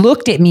 He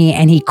looked at me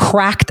and he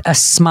cracked a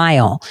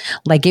smile.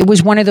 Like it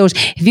was one of those.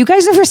 Have you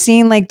guys ever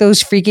seen like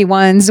those freaky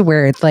ones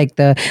where it's like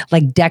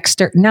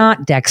Dexter,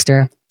 not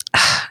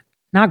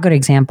good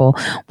example,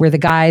 where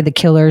the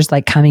killer's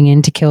like coming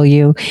in to kill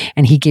you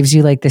and he gives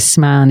you like this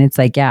smile and it's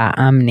like, yeah,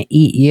 I'm going to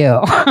eat you.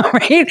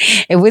 Right.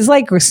 It was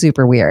like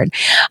super weird.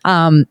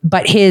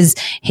 But his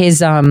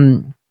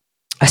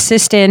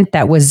assistant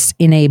that was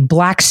in a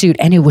black suit,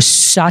 and it was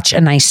such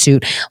a nice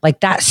suit.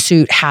 Like that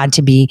suit had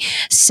to be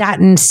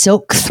satin,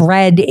 silk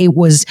thread. It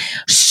was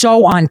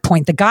so on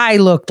point. The guy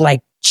looked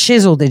like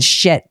chiseled as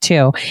shit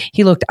too.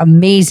 He looked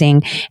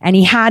amazing, and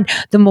he had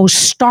the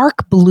most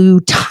stark blue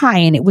tie,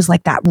 and it was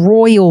like that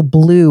royal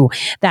blue,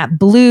 that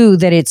blue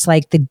that it's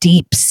like the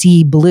deep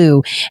sea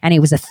blue, and it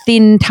was a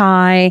thin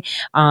tie.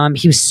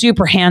 He was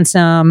super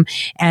handsome,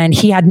 and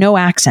he had no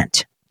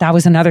accent. That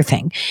was another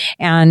thing.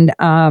 And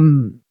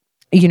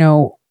you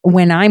know,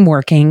 when I'm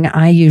working,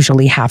 I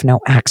usually have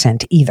no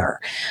accent either.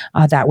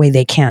 That way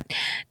they can't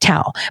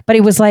tell. But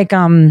it was like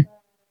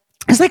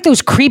it's like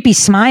those creepy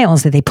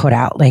smiles that they put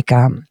out. Like,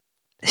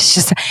 it's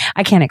just,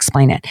 I can't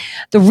explain it.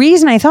 The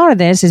reason I thought of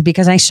this is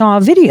because I saw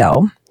a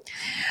video,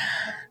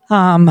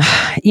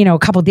 you know, a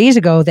couple of days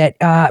ago that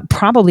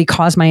probably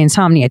caused my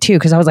insomnia too.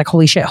 Cause I was like,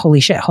 holy shit, holy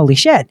shit, holy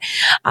shit.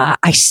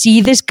 I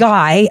see this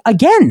guy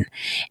again,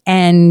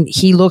 and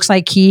he looks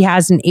like he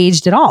hasn't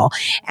aged at all.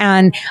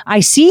 And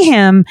I see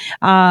him,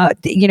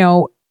 you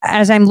know,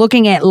 as I'm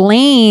looking at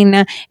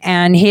Lane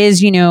and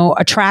his, you know,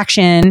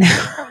 attraction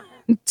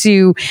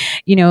to,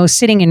 you know,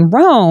 sitting in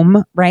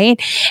Rome,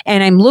 right?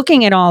 And I'm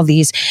looking at all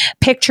these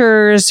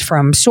pictures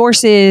from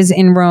sources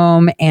in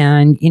Rome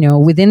and, you know,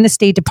 within the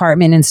State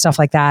Department and stuff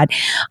like that.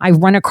 I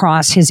run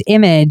across his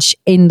image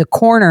in the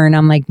corner, and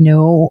I'm like,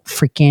 no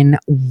freaking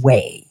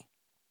way.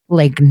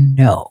 Like,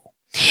 no.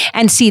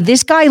 And see,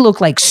 this guy looked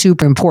like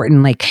super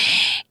important. Like,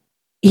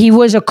 he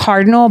was a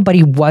cardinal, but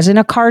he wasn't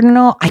a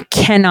cardinal. I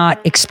cannot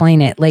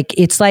explain it. Like,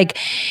 it's like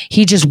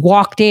he just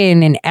walked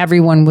in and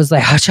everyone was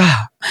like,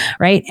 Hacha,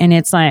 right? And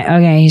it's like,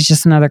 okay, he's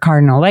just another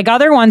cardinal. Like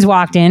other ones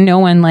walked in, no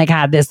one like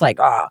had this like,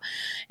 oh.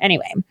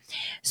 Anyway,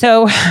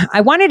 so I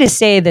wanted to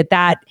say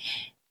that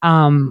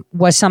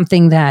was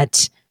something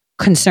that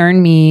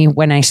concerned me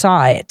when I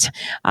saw it.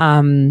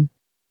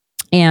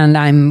 And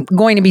I'm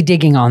going to be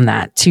digging on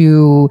that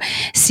to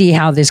see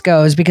how this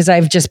goes, because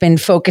I've just been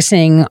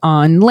focusing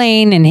on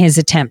Lane and his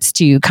attempts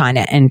to kind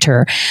of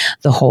enter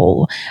the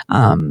whole,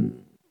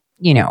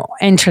 you know,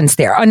 entrance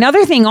there.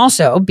 Another thing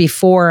also,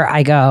 before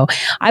I go,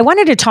 I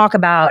wanted to talk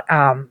about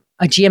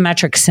a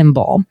geometric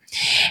symbol.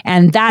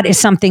 And that is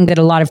something that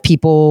a lot of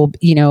people,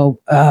 you know,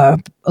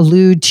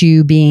 allude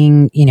to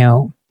being, you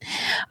know,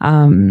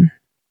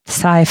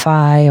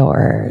 sci-fi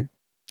or,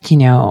 you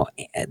know,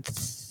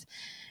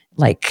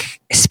 like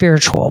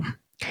spiritual.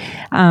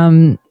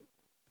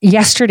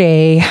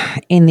 Yesterday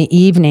in the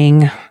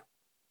evening,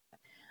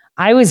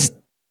 I was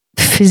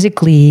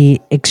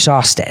physically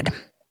exhausted,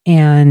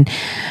 and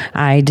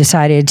I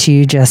decided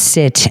to just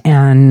sit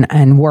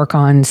and work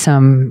on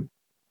some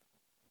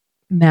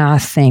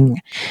math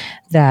thing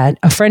that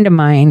a friend of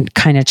mine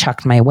kind of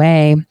chucked my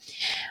way,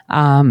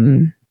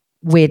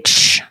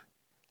 which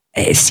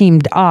it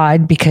seemed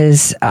odd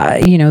because,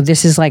 you know,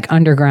 this is like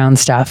underground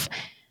stuff.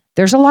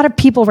 There's a lot of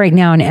people right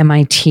now in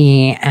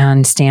MIT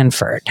and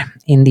Stanford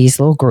in these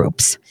little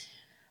groups.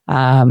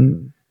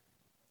 And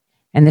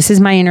this is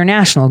my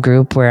international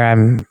group where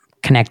I'm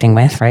connecting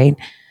with, right?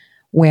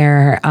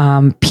 Where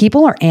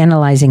people are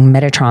analyzing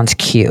Metatron's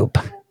cube.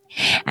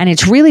 And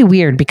it's really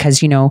weird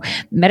because, you know,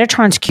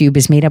 Metatron's cube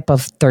is made up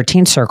of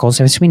 13 circles,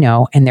 as we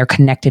know, and they're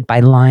connected by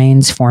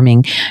lines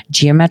forming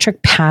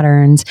geometric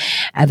patterns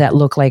that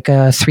look like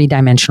a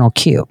three-dimensional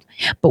cube.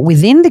 But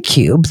within the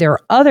cube, there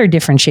are other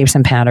different shapes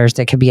and patterns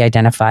that can be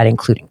identified,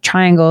 including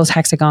triangles,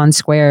 hexagons,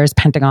 squares,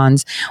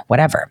 pentagons,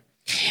 whatever.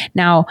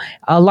 Now,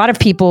 a lot of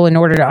people, in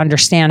order to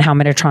understand how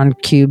Metatron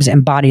cubes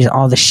embodies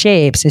all the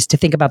shapes, is to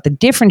think about the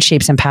different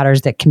shapes and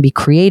patterns that can be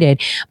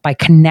created by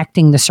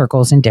connecting the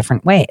circles in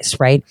different ways,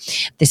 right?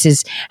 This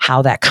is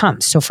how that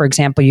comes. So, for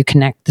example, you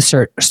connect the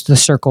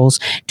circles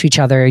to each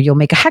other, you'll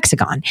make a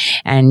hexagon,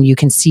 and you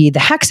can see the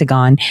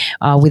hexagon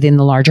within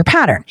the larger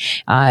pattern.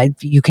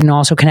 You can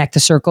also connect the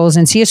circles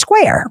and see a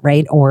square,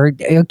 right? Or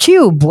a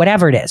cube,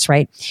 whatever it is,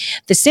 right?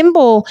 The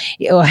symbol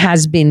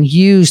has been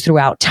used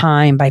throughout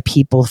time by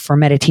people for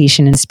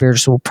meditation and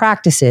spiritual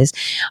practices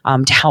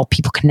to help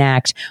people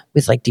connect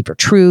with like deeper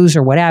truths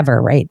or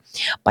whatever, right?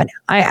 But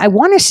I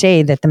want to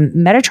say that the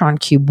Metatron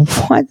cube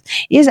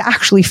is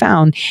actually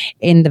found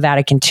in the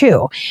Vatican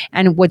too.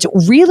 And what's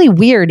really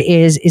weird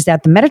is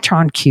that the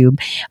Metatron cube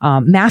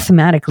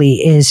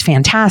mathematically is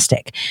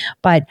fantastic.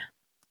 But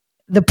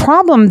the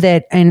problem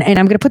that, and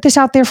I'm going to put this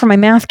out there for my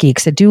math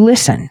geeks that do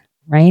listen,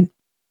 right?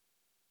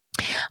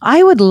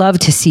 I would love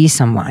to see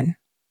someone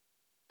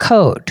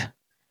code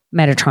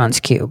Metatron's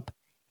cube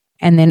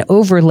and then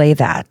overlay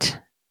that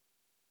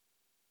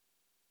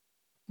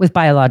with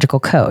biological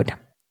code.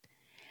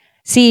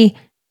 See,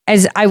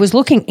 as I was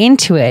looking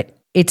into it,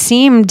 it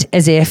seemed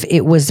as if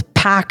it was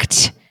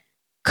packed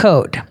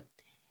code.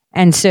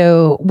 And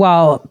so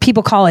while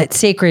people call it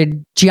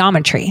sacred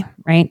geometry,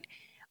 right?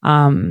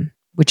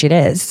 Which it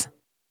is,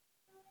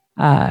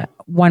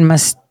 one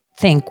must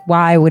think,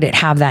 why would it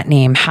have that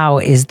name? How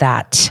is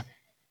that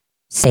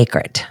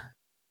sacred?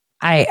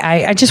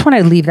 I just want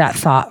to leave that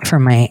thought for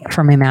my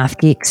math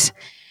geeks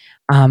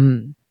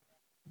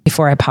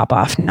before I pop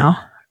off now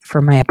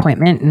for my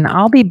appointment. And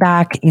I'll be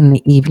back in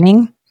the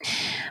evening.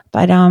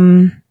 But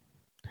I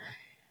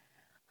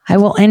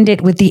will end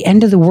it with the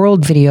End of the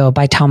World video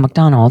by Tom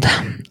MacDonald,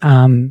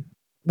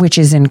 which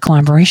is in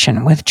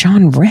collaboration with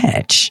John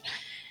Rich.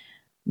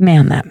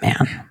 Man, that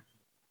man.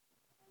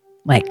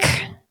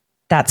 Like,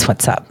 that's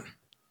what's up.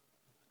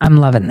 I'm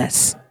loving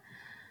this.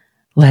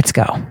 Let's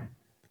go.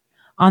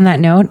 On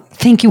that note,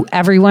 thank you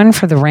everyone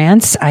for the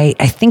rants. I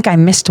think I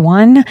missed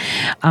one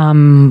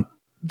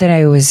that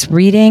I was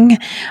reading.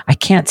 I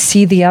can't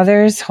see the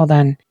others. Hold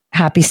on.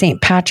 Happy St.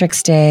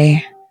 Patrick's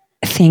Day.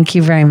 Thank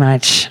you very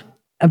much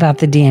about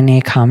the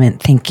DNA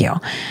comment. Thank you.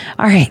 All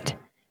right.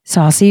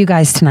 So I'll see you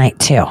guys tonight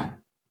too.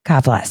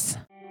 God bless.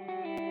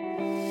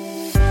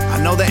 I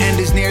know the end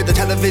is near, the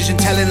television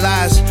telling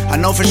lies. I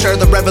know for sure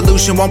the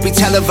revolution won't be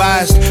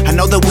televised. I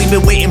know that we've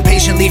been waiting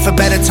patiently for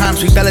better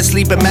times. We fell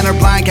asleep and men are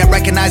blind, can't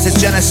recognize it's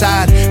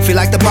genocide. Feel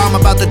like the bomb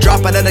about to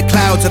drop out of the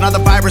clouds. Another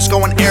virus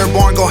going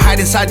airborne, go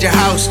hide inside your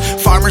house.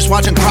 Farmers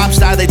watching crops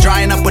die, they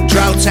drying up with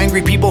droughts.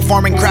 Angry people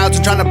forming crowds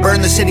and trying to burn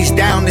the cities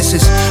down. This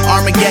is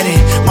Armageddon,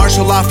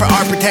 martial law for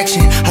our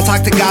protection. I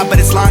talk to God but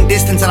it's long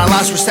distance and I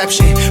lost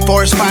reception.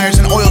 Forest fires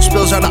and oil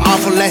spills are the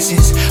awful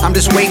lessons. I'm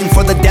just waiting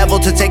for the devil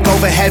to take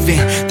over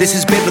heaven. This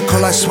is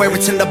biblical, I swear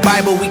it's in the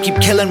Bible. We keep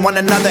killing one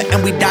another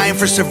and we dying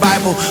for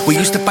survival. We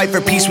used to fight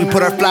for peace, we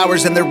put our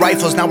flowers in their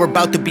rifles. Now we're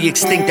about to be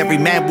extinct, every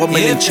man,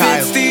 woman, and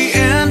child. If it's the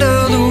end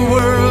of the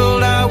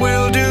world, I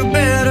will do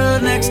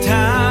better next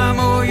time.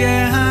 Oh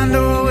yeah, I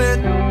know it.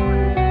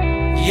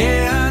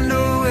 Yeah, I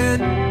know it.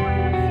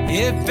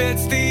 If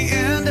it's the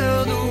end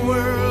of the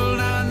world,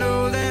 I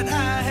know that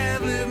I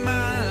have lived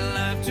my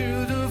life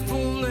to the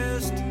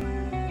fullest.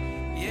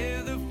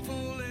 Yeah, the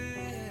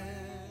fullest.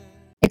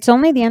 It's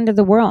only the end of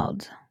the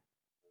world.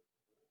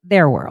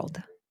 Their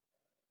world.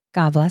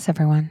 God bless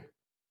everyone.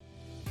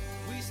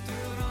 We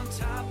stood on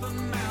top of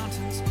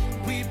mountains.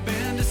 We've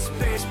been to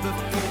space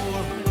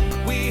before.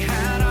 We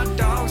had our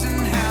dogs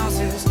and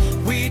houses.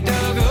 We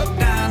dug up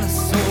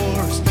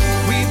dinosaurs.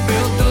 We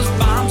built those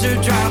bombs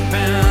are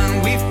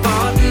dropping. We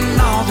fought in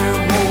all their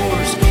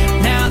wars.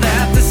 Now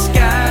that the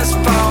sky's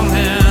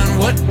falling,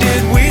 what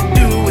did we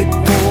do it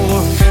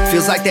for?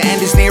 Feels like the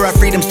end is near, our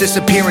freedom's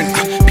disappearing.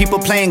 People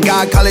playing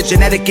God, call it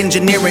genetic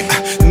engineering.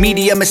 The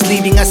media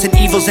misleading us and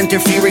evil's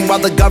interfering. While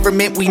the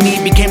government we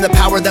need became the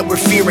power that we're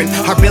fearing.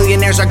 Our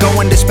billionaires are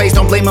going to space,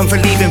 don't blame them for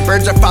leaving.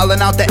 Birds are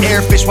falling out the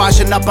air, fish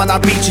washing up on our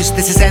beaches.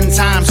 This is end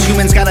times,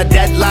 humans got a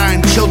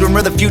deadline. Children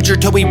were the future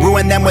till we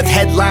ruin them with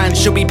headlines.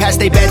 Should be past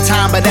their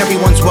bedtime, but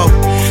everyone's woke.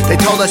 They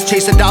told us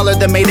chase a dollar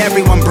that made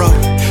everyone broke.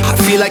 I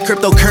feel like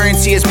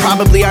cryptocurrency is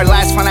probably our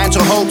last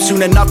financial hope.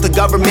 Soon enough the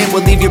government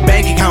will leave your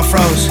bank account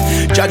froze.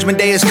 Judgment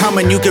day is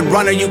coming, you can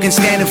run or you can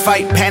stand and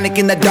fight. Panic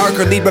in the dark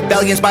or lead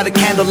rebellions by the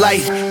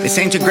candlelight. This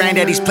ain't your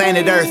granddaddy's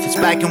planet Earth, it's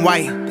black and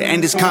white. The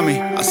end is coming,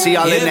 I'll see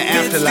y'all in the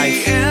afterlife. If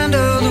it's the end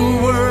of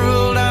the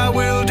world, I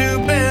will do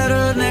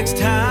better next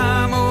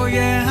time. Oh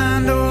yeah,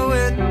 I know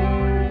it.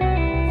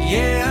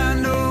 Yeah,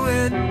 I know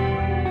it.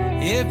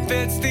 If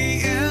it's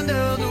the end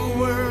of the